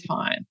latch was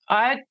fine.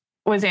 I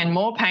was in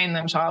more pain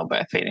than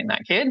childbirth feeding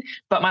that kid,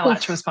 but my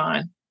latch was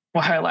fine.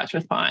 Well, her latch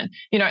was fine.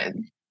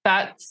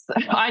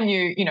 I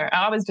knew,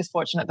 I was just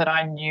fortunate that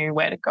I knew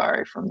where to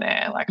go from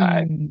there. Like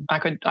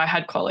I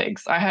had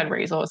colleagues, I had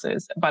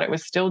resources, but it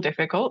was still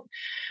difficult.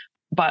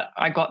 But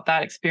I got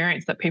that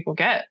experience that people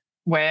get,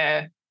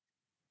 where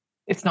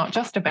it's not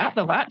just about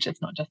the latch.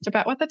 It's not just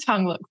about what the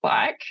tongue looks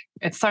like.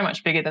 It's so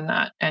much bigger than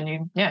that. And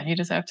you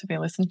deserve to be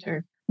listened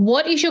to.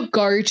 What is your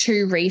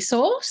go-to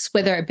resource,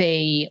 whether it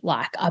be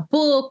like a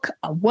book,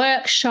 a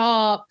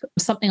workshop,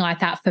 something like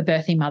that for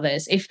birthing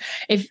mothers?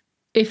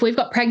 If we've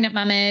got pregnant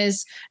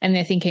mamas and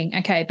they're thinking,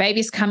 okay,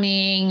 baby's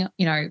coming,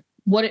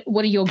 what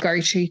are your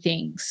go-to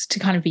things to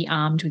kind of be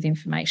armed with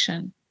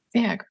information?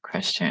 Yeah, good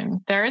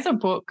question. There is a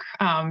book,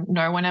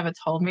 No One Ever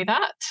Told Me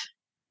That,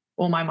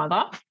 or My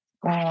Mother.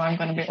 Oh, I'm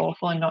going to be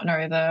awful and not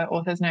know the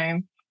author's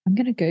name. I'm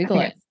going to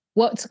Google it.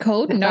 What's it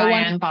called?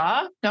 Diane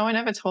Barr. No One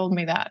Ever Told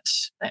Me That.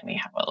 Let me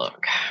have a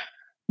look.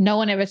 No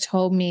One Ever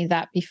Told Me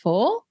That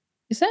Before,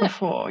 is it?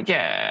 Before,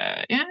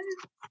 yeah.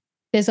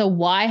 There's a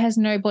Why Has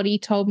Nobody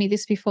Told Me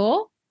This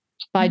Before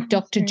by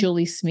Dr.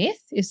 Julie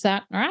Smith. Is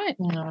that right?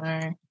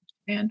 No.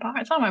 Diane Barr.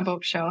 It's on my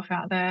bookshelf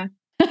out there.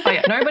 Oh,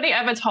 yeah. Nobody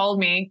Ever Told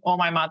Me or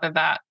My Mother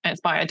That.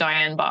 It's by a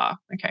Diane Barr.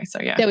 Okay,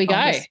 so yeah. There we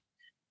go.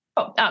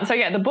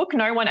 The book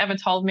No One Ever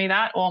Told Me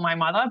That or My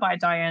Mother by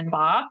Diane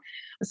Barr.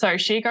 So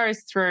she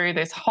goes through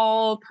this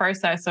whole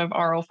process of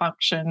oral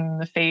function,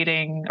 the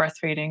feeding,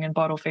 breastfeeding and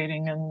bottle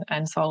feeding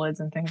and solids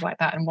and things like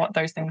that, and what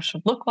those things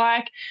should look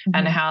like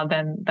and how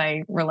then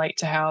they relate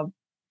to how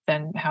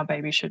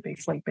babies should be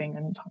sleeping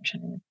and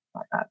functioning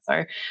like that.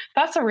 So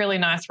that's a really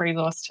nice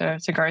resource to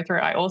go through.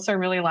 I also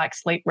really like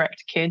Sleep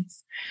Wrecked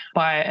Kids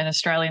by an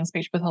Australian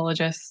speech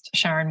pathologist,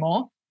 Sharon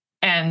Moore,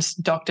 and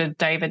Dr.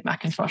 David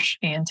McIntosh,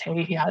 ENT.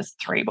 He has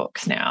 3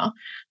 books now.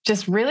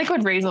 Just really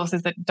good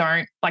resources that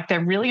they're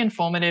really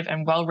informative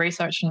and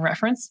well-researched and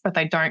referenced, but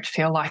they don't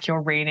feel like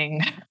you're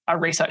reading a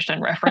researched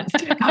and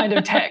referenced kind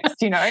of text,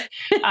 you know.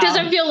 It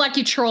doesn't feel like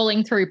you're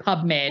trawling through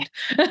PubMed.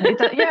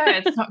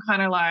 It's not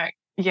kind of like,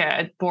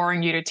 it's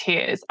boring you to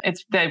tears.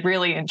 They're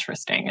really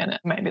interesting, and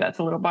maybe that's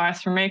a little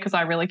biased from me because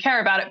I really care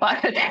about it, but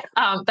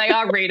they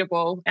are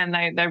readable and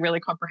they're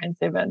really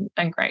comprehensive and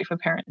great for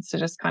parents to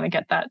just kind of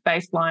get that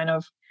baseline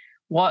of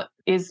what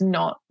is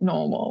not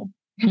normal.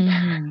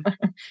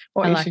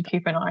 What you should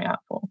keep an eye out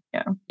for.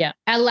 Yeah.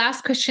 Our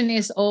last question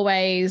is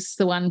always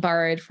the one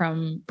borrowed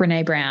from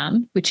Brene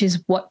Brown, which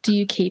is, what do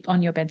you keep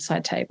on your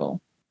bedside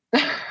table?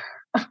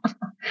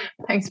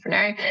 Thanks,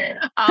 Brene.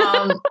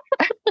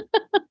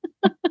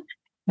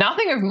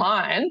 Nothing of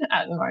mine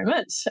at the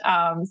moment.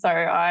 So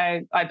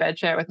I bed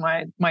share with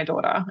my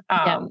daughter.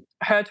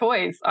 Her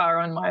toys are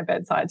on my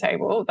bedside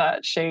table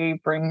that she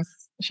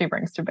brings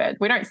to bed.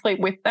 We don't sleep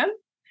with them.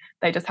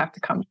 They just have to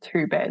come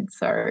to bed.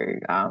 So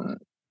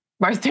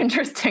most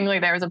interestingly,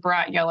 there is a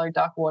bright yellow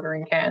duck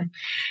watering can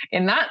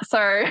in that.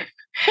 So,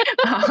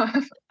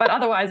 but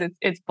otherwise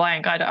it's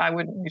blank. I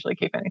wouldn't usually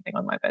keep anything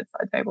on my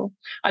bedside table.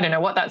 I don't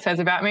know what that says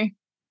about me.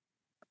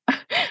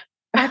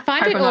 I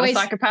find it I'm always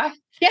not a psychopath.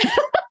 Yeah.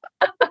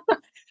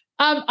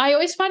 I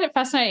always find it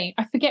fascinating.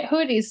 I forget who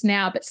it is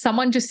now, but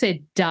someone just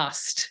said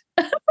dust.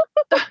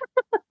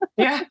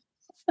 Yeah.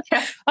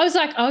 I was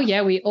like, oh,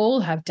 yeah, we all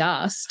have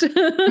dust. That's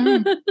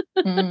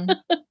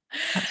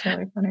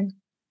really funny.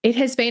 It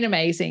has been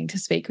amazing to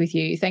speak with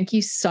you. Thank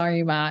you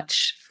so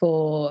much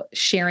for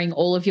sharing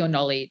all of your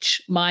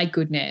knowledge. My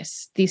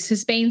goodness, this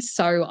has been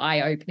so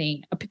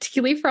eye-opening,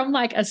 particularly from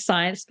like a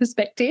science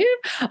perspective.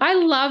 I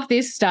love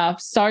this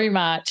stuff so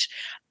much.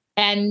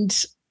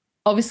 And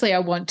obviously I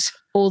want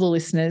all the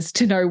listeners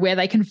to know where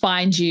they can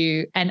find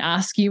you and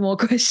ask you more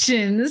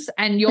questions.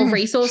 And your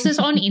resources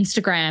on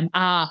Instagram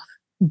are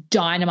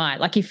dynamite.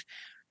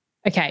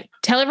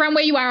 Tell everyone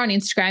where you are on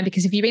Instagram,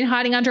 because if you've been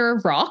hiding under a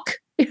rock,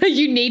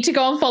 you need to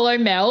go and follow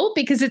Mel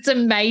because it's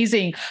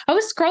amazing. I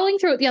was scrolling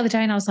through it the other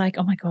day and I was like,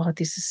 oh my God,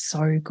 this is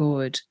so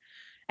good.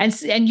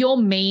 And your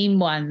meme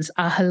ones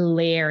are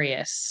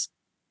hilarious.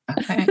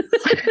 Okay.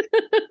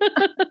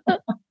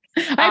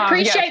 I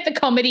appreciate the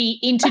comedy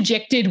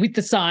interjected with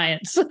the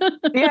science.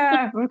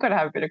 Yeah, we've got to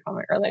have a bit of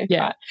comic relief.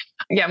 Yeah.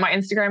 But my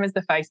Instagram is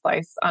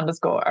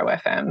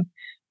thefaceplace_OFM.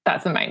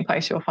 That's the main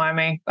place you'll find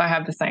me. I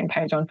have the same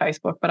page on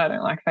Facebook, but I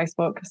don't like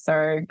Facebook.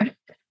 So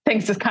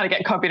things just kind of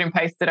get copied and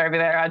pasted over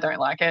there. I don't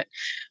like it.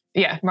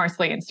 Yeah,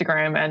 mostly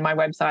Instagram, and my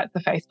website,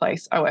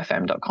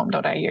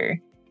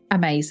 thefaceplaceofm.com.au.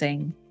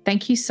 Amazing.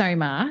 Thank you so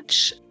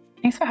much.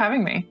 Thanks for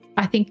having me.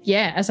 I think,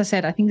 as I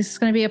said, I think this is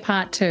going to be a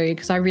part 2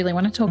 because I really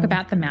want to talk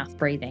about the mouth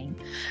breathing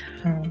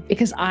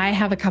because I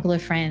have a couple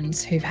of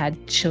friends who've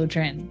had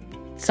children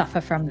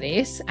suffer from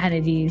this, and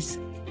it is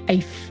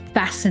a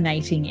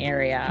fascinating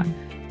area.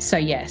 So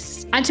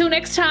yes, until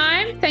next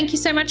time, thank you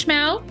so much,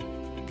 Mel.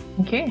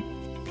 Thank you.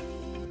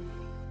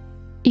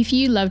 If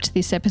you loved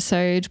this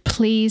episode,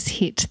 please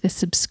hit the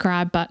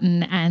subscribe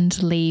button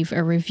and leave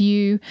a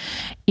review.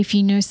 If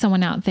you know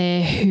someone out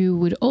there who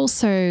would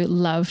also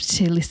love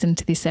to listen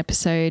to this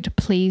episode,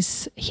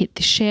 please hit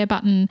the share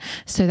button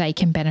so they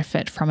can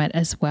benefit from it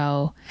as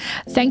well.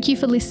 Thank you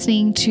for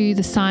listening to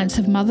The Science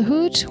of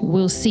Motherhood.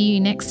 We'll see you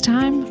next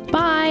time.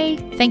 Bye.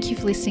 Thank you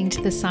for listening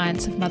to The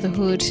Science of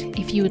Motherhood.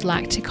 If you would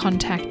like to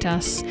contact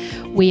us,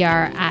 we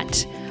are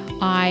at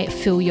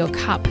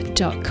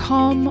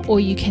ifillyourcup.com, or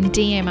you can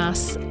DM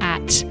us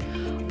at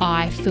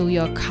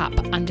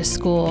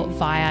ifillyourcup_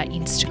 via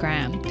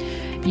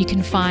Instagram. You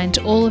can find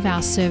all of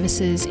our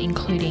services,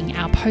 including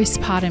our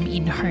postpartum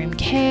in-home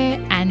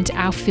care and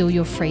our Fill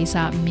Your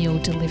Freezer meal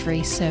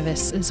delivery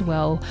service as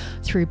well,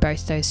 through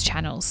both those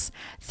channels.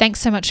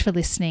 Thanks so much for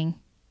listening.